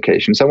science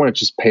communication. So I wanted to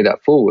just pay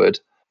that forward.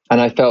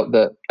 And I felt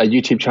that a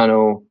YouTube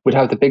channel would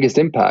have the biggest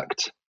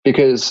impact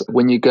because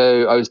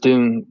I was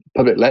doing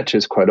public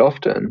lectures quite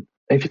often.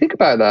 If you think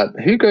about that,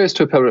 who goes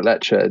to a public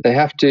lecture? They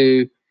have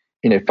to,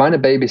 find a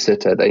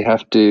babysitter. They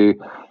have to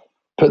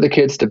put the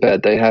kids to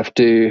bed. They have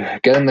to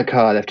get in the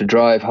car. They have to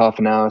drive half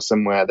an hour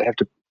somewhere. They have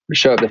to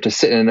show up. They have to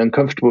sit in an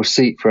uncomfortable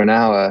seat for an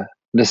hour,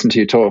 listen to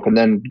you talk, and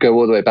then go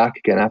all the way back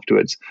again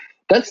afterwards.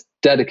 That's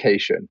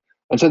dedication.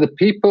 And so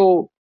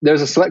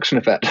there's a selection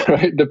effect,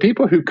 right? The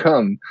people who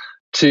come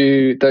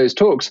to those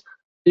talks,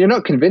 you're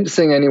not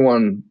convincing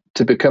anyone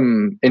to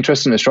become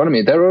interested in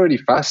astronomy. They're already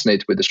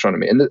fascinated with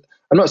astronomy. And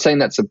I'm not saying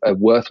that's a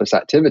worthless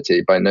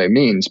activity by no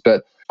means,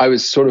 but I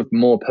was sort of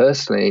more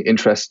personally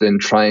interested in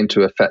trying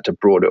to affect a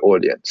broader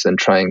audience and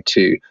trying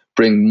to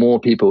bring more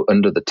people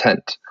under the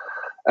tent.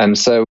 And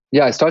so,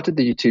 yeah, I started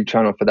the YouTube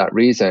channel for that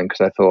reason,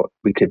 because I thought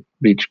we could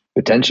reach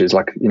potentials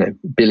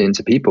billions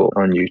of people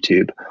on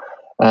YouTube.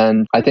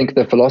 And I think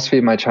the philosophy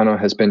of my channel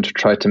has been to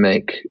try to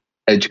make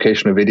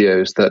educational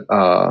videos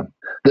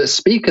that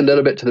speak a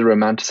little bit to the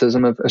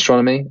romanticism of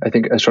astronomy. I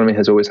think astronomy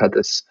has always had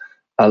this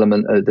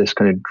element of this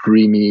kind of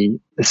dreamy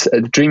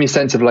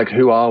sense of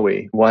who are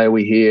we? Why are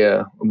we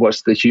here?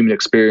 What's the human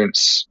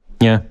experience?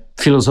 Yeah,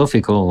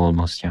 philosophical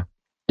almost, yeah.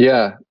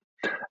 Yeah.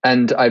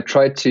 And I've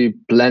tried to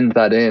blend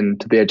that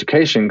into the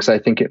education because I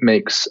think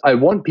I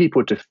want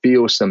people to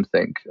feel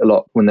something a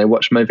lot when they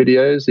watch my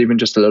videos, even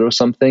just a little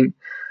something.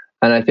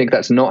 And I think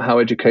that's not how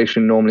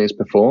education normally is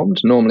performed.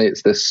 Normally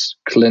it's this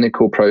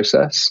clinical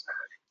process.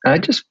 And I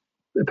just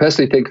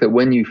personally think that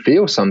when you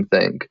feel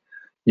something,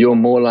 you're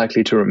more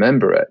likely to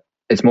remember it.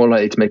 It's more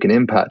likely to make an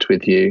impact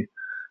with you.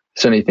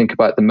 Certainly think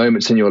about the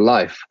moments in your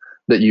life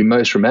that you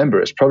most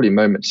remember. It's probably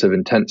moments of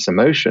intense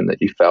emotion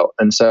that you felt.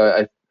 And so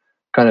I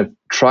kind of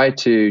try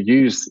to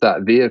use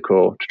that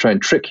vehicle to try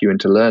and trick you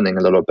into learning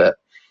a little bit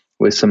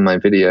with some of my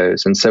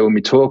videos. And so when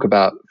we talk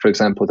about, for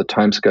example, the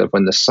timescale of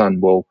when the sun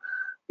will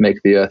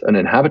make the earth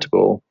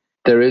uninhabitable,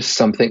 there is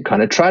something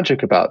kind of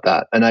tragic about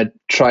that. And I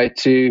try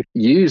to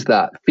use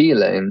that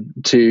feeling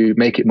to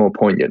make it more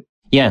poignant.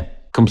 Yeah,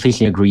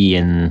 completely agree.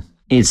 And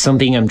it's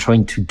something I'm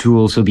trying to do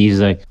also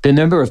because like the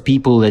number of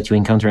people that you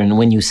encounter, and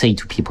when you say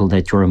to people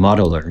that you're a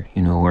modeler,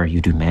 or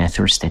you do math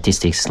or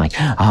statistics, like,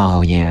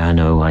 oh yeah, I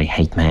know, I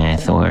hate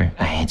math or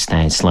I hate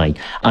stats, like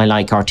I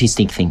like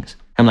artistic things.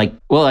 I'm like,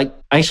 well, like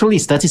actually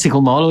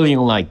statistical modeling,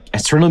 like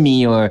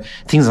astronomy or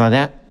things like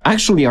that,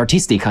 actually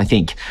artistic, I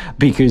think,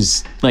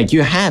 because like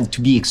you have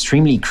to be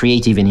extremely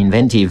creative and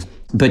inventive,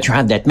 but you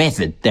have that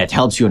method that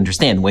helps you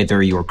understand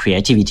whether your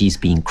creativity is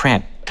being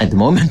crap at the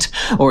moment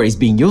or is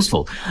being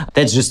useful.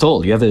 That's just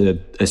all. You have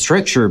a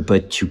structure,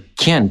 but you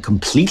can't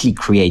completely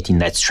create in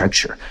that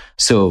structure.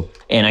 So,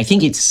 and I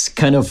think it's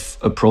kind of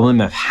a problem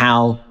of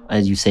how,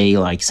 as you say,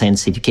 like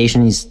science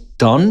education is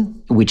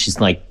done, which is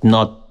like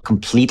not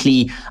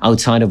completely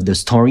outside of the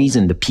stories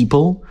and the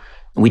people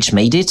which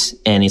made it.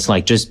 And it's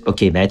like, just,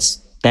 okay,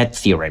 that's that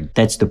theorem.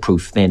 That's the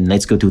proof. Then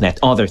let's go to that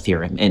other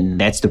theorem. And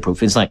that's the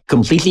proof. It's like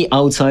completely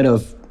outside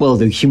of, well,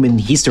 the human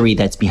history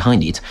that's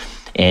behind it.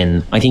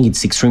 And I think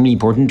it's extremely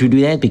important to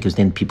do that because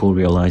then people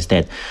realize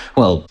that,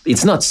 well,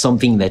 it's not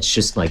something that's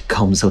just like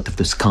comes out of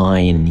the sky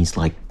and is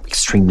like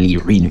extremely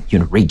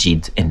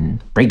rigid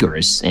and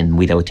rigorous and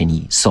without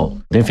any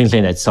soul.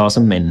 Definitely that's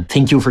awesome. And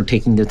thank you for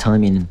taking the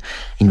time and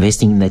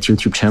investing in that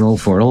YouTube channel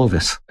for all of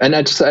us. And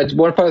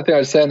one final thing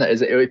I'd say on that is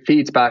that it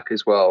feeds back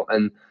as well.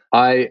 And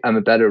I am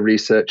a better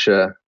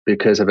researcher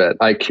because of it.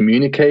 I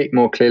communicate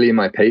more clearly in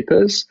my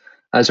papers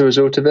as a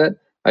result of it.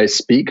 I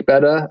speak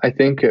better, I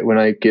think, when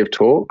I give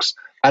talks.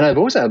 And I've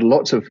also had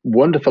lots of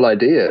wonderful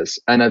ideas.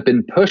 And I've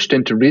been pushed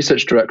into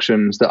research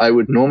directions that I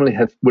would normally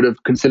would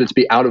have considered to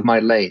be out of my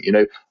lane.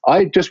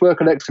 I just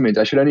work on exomeans.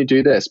 I should only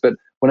do this. But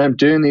when I'm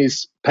doing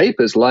these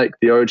papers like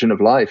The Origin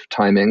of Life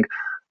timing,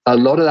 a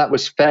lot of that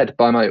was fed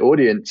by my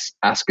audience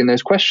asking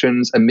those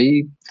questions and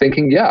me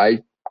thinking, yeah, I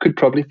could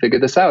probably figure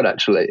this out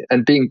actually,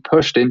 and being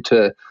pushed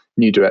into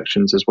new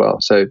directions as well.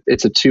 So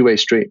it's a two-way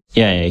street.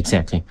 Yeah,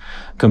 exactly.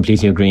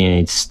 Completely agree. And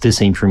it's the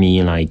same for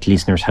me. Like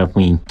listeners help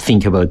me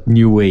think about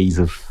new ways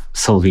of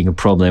solving a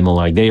problem, or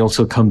like they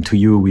also come to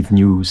you with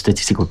new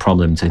statistical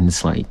problems, and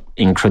it's like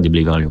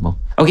incredibly valuable.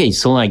 Okay,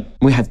 so like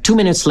we have 2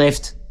 minutes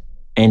left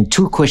and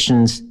 2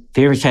 questions,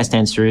 very fast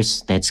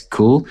answers. That's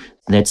cool.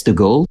 That's the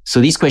goal.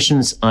 So these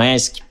questions I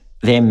ask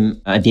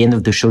them at the end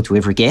of the show to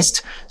every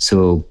guest.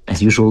 So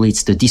as usual,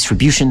 it's the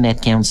distribution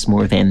that counts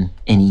more than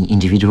any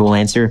individual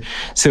answer.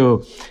 So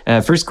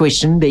first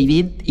question,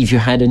 David, if you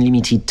had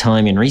unlimited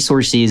time and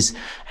resources,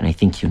 and I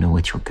think you know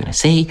what you're going to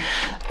say,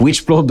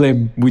 which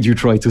problem would you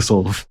try to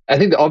solve? I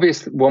think the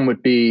obvious one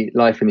would be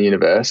life in the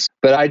universe,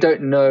 but I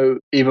don't know,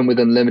 even with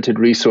unlimited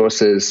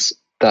resources,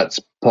 that's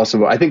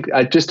possible. I think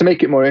just to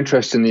make it more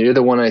interesting, the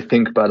other one I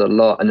think about a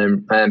lot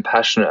and I am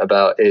passionate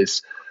about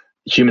is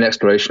human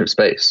exploration of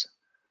space.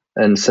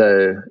 And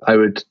so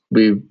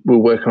we're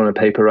working on a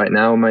paper right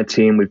now in my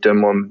team. We've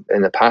done one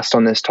in the past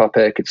on this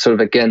topic. It's sort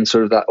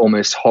of that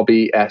almost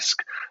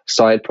hobby-esque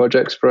side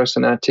projects for us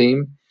in our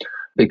team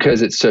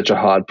because it's such a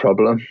hard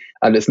problem.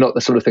 And it's not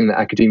the sort of thing that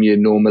academia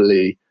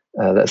normally,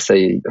 let's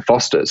say,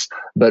 fosters.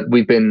 But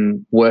we've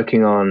been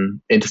working on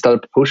interstellar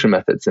propulsion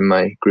methods in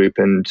my group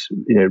and,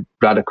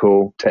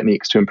 radical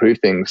techniques to improve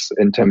things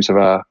in terms of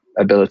our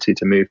ability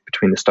to move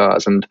between the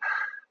stars. And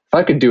if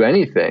I could do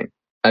anything,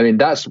 I mean,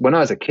 that's when I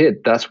was a kid,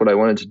 that's what I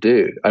wanted to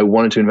do. I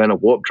wanted to invent a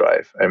warp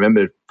drive. I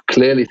remember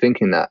clearly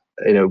thinking that,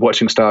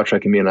 watching Star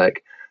Trek and being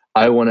like,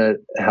 I want to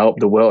help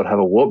the world have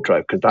a warp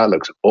drive because that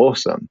looks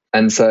awesome.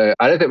 And so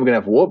I don't think we're going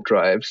to have warp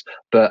drives,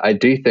 but I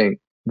do think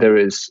there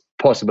is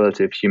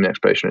possibility of human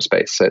exploration of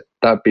space. So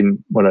that'd be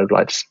what I'd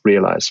like to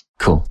realize.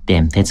 Cool.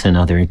 Damn, that's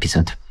another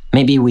episode.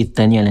 Maybe with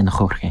Daniel and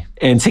Jorge.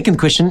 And second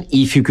question,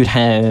 if you could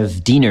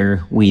have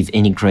dinner with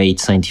any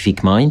great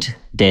scientific mind,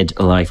 dead,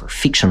 alive, or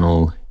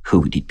fictional, who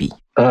would it be?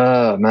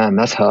 Oh, man,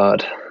 that's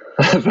hard.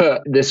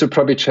 But this would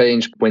probably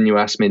change when you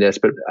ask me this,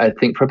 but I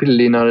think probably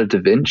Leonardo da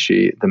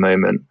Vinci at the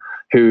moment,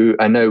 who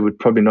I know would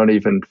probably not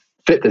even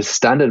fit the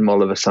standard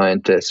mold of a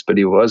scientist, but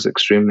he was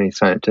extremely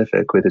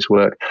scientific with his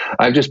work.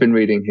 I've just been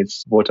reading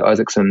Walter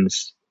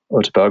Isaacson's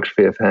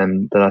autobiography of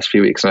him the last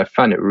few weeks, and I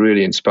found it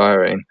really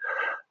inspiring.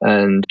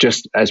 And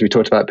just as we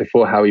talked about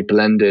before, how he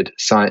blended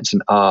science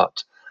and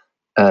art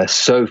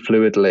so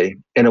fluidly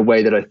in a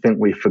way that I think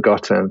we've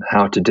forgotten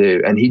how to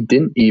do. And he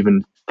didn't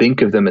even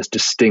think of them as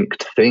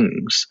distinct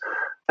things.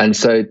 And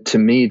so to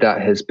me,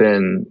 that has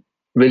been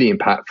really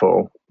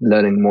impactful,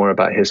 learning more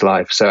about his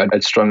life. So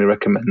I'd strongly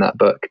recommend that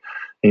book.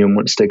 Anyone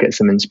wants to get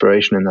some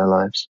inspiration in their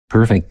lives.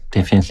 Perfect.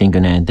 Definitely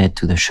going to add that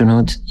to the show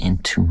notes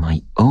and to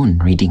my own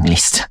reading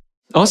list.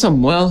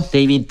 Awesome. Well,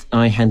 David,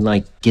 I had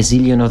like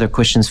gazillion other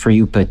questions for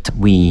you, but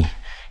we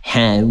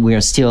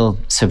are still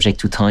subject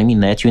to time in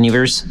that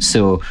universe.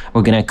 So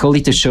we're going to call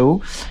it a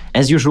show.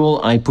 As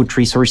usual, I put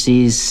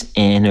resources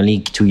and a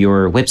link to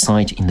your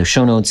website in the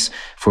show notes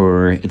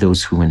for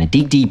those who want to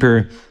dig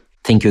deeper.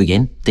 Thank you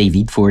again,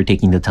 David, for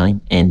taking the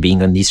time and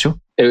being on this show.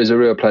 It was a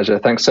real pleasure.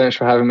 Thanks so much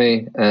for having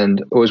me,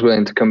 and always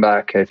willing to come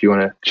back if you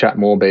want to chat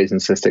more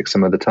Bayesian statistics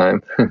some other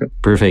time.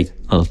 Perfect.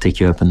 I'll take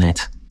you up on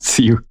that.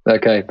 See you.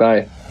 Okay,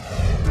 bye.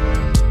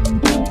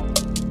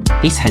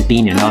 This has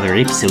been another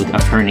episode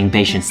of Learning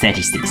Bayesian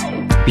Statistics.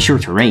 Be sure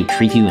to rate,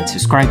 review, and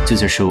subscribe to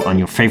the show on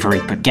your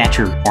favorite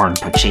podcatcher or on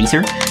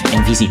Podchaser,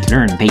 and visit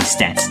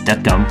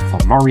learnbayesstats.com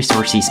for more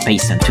resources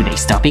based on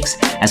today's topics,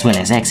 as well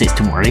as access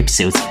to more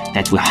episodes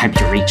that will help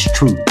you reach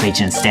true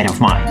Bayesian state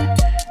of mind.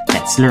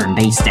 That's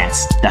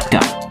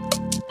learnbayesstats.com.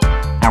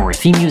 Our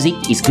theme music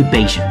is Good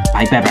Bayesian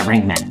by Baba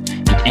Brinkman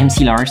with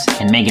MC Lars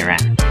and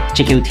Megaran.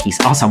 Check out his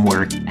awesome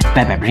work at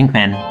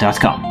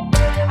bababrinkman.com.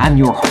 I'm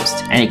your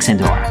host, Alex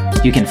Andorra.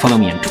 You can follow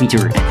me on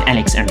Twitter at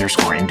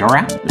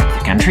Alex_Andorra, like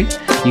the country.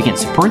 You can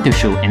support the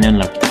show and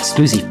unlock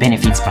exclusive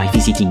benefits by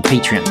visiting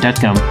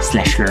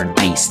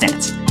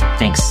patreon.com/learnbayesstats.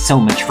 Thanks so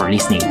much for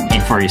listening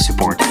and for your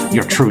support.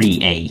 You're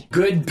truly a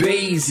good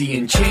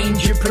Bayesian.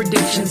 Change your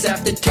predictions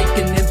after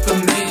taking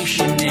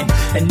information in.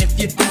 And if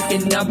you're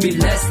thinking I'll be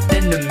less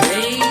than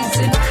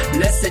amazing,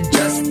 let's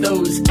adjust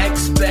those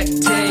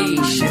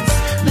expectations.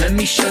 Let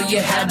me show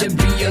you how to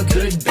be a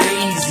good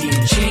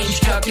Bayesian. Change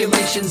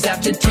calculations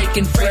after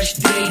taking fresh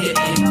data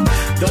in.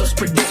 Those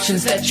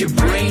predictions that your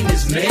brain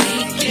is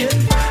making,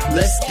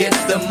 let's get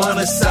them on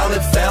a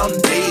solid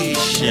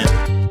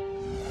foundation.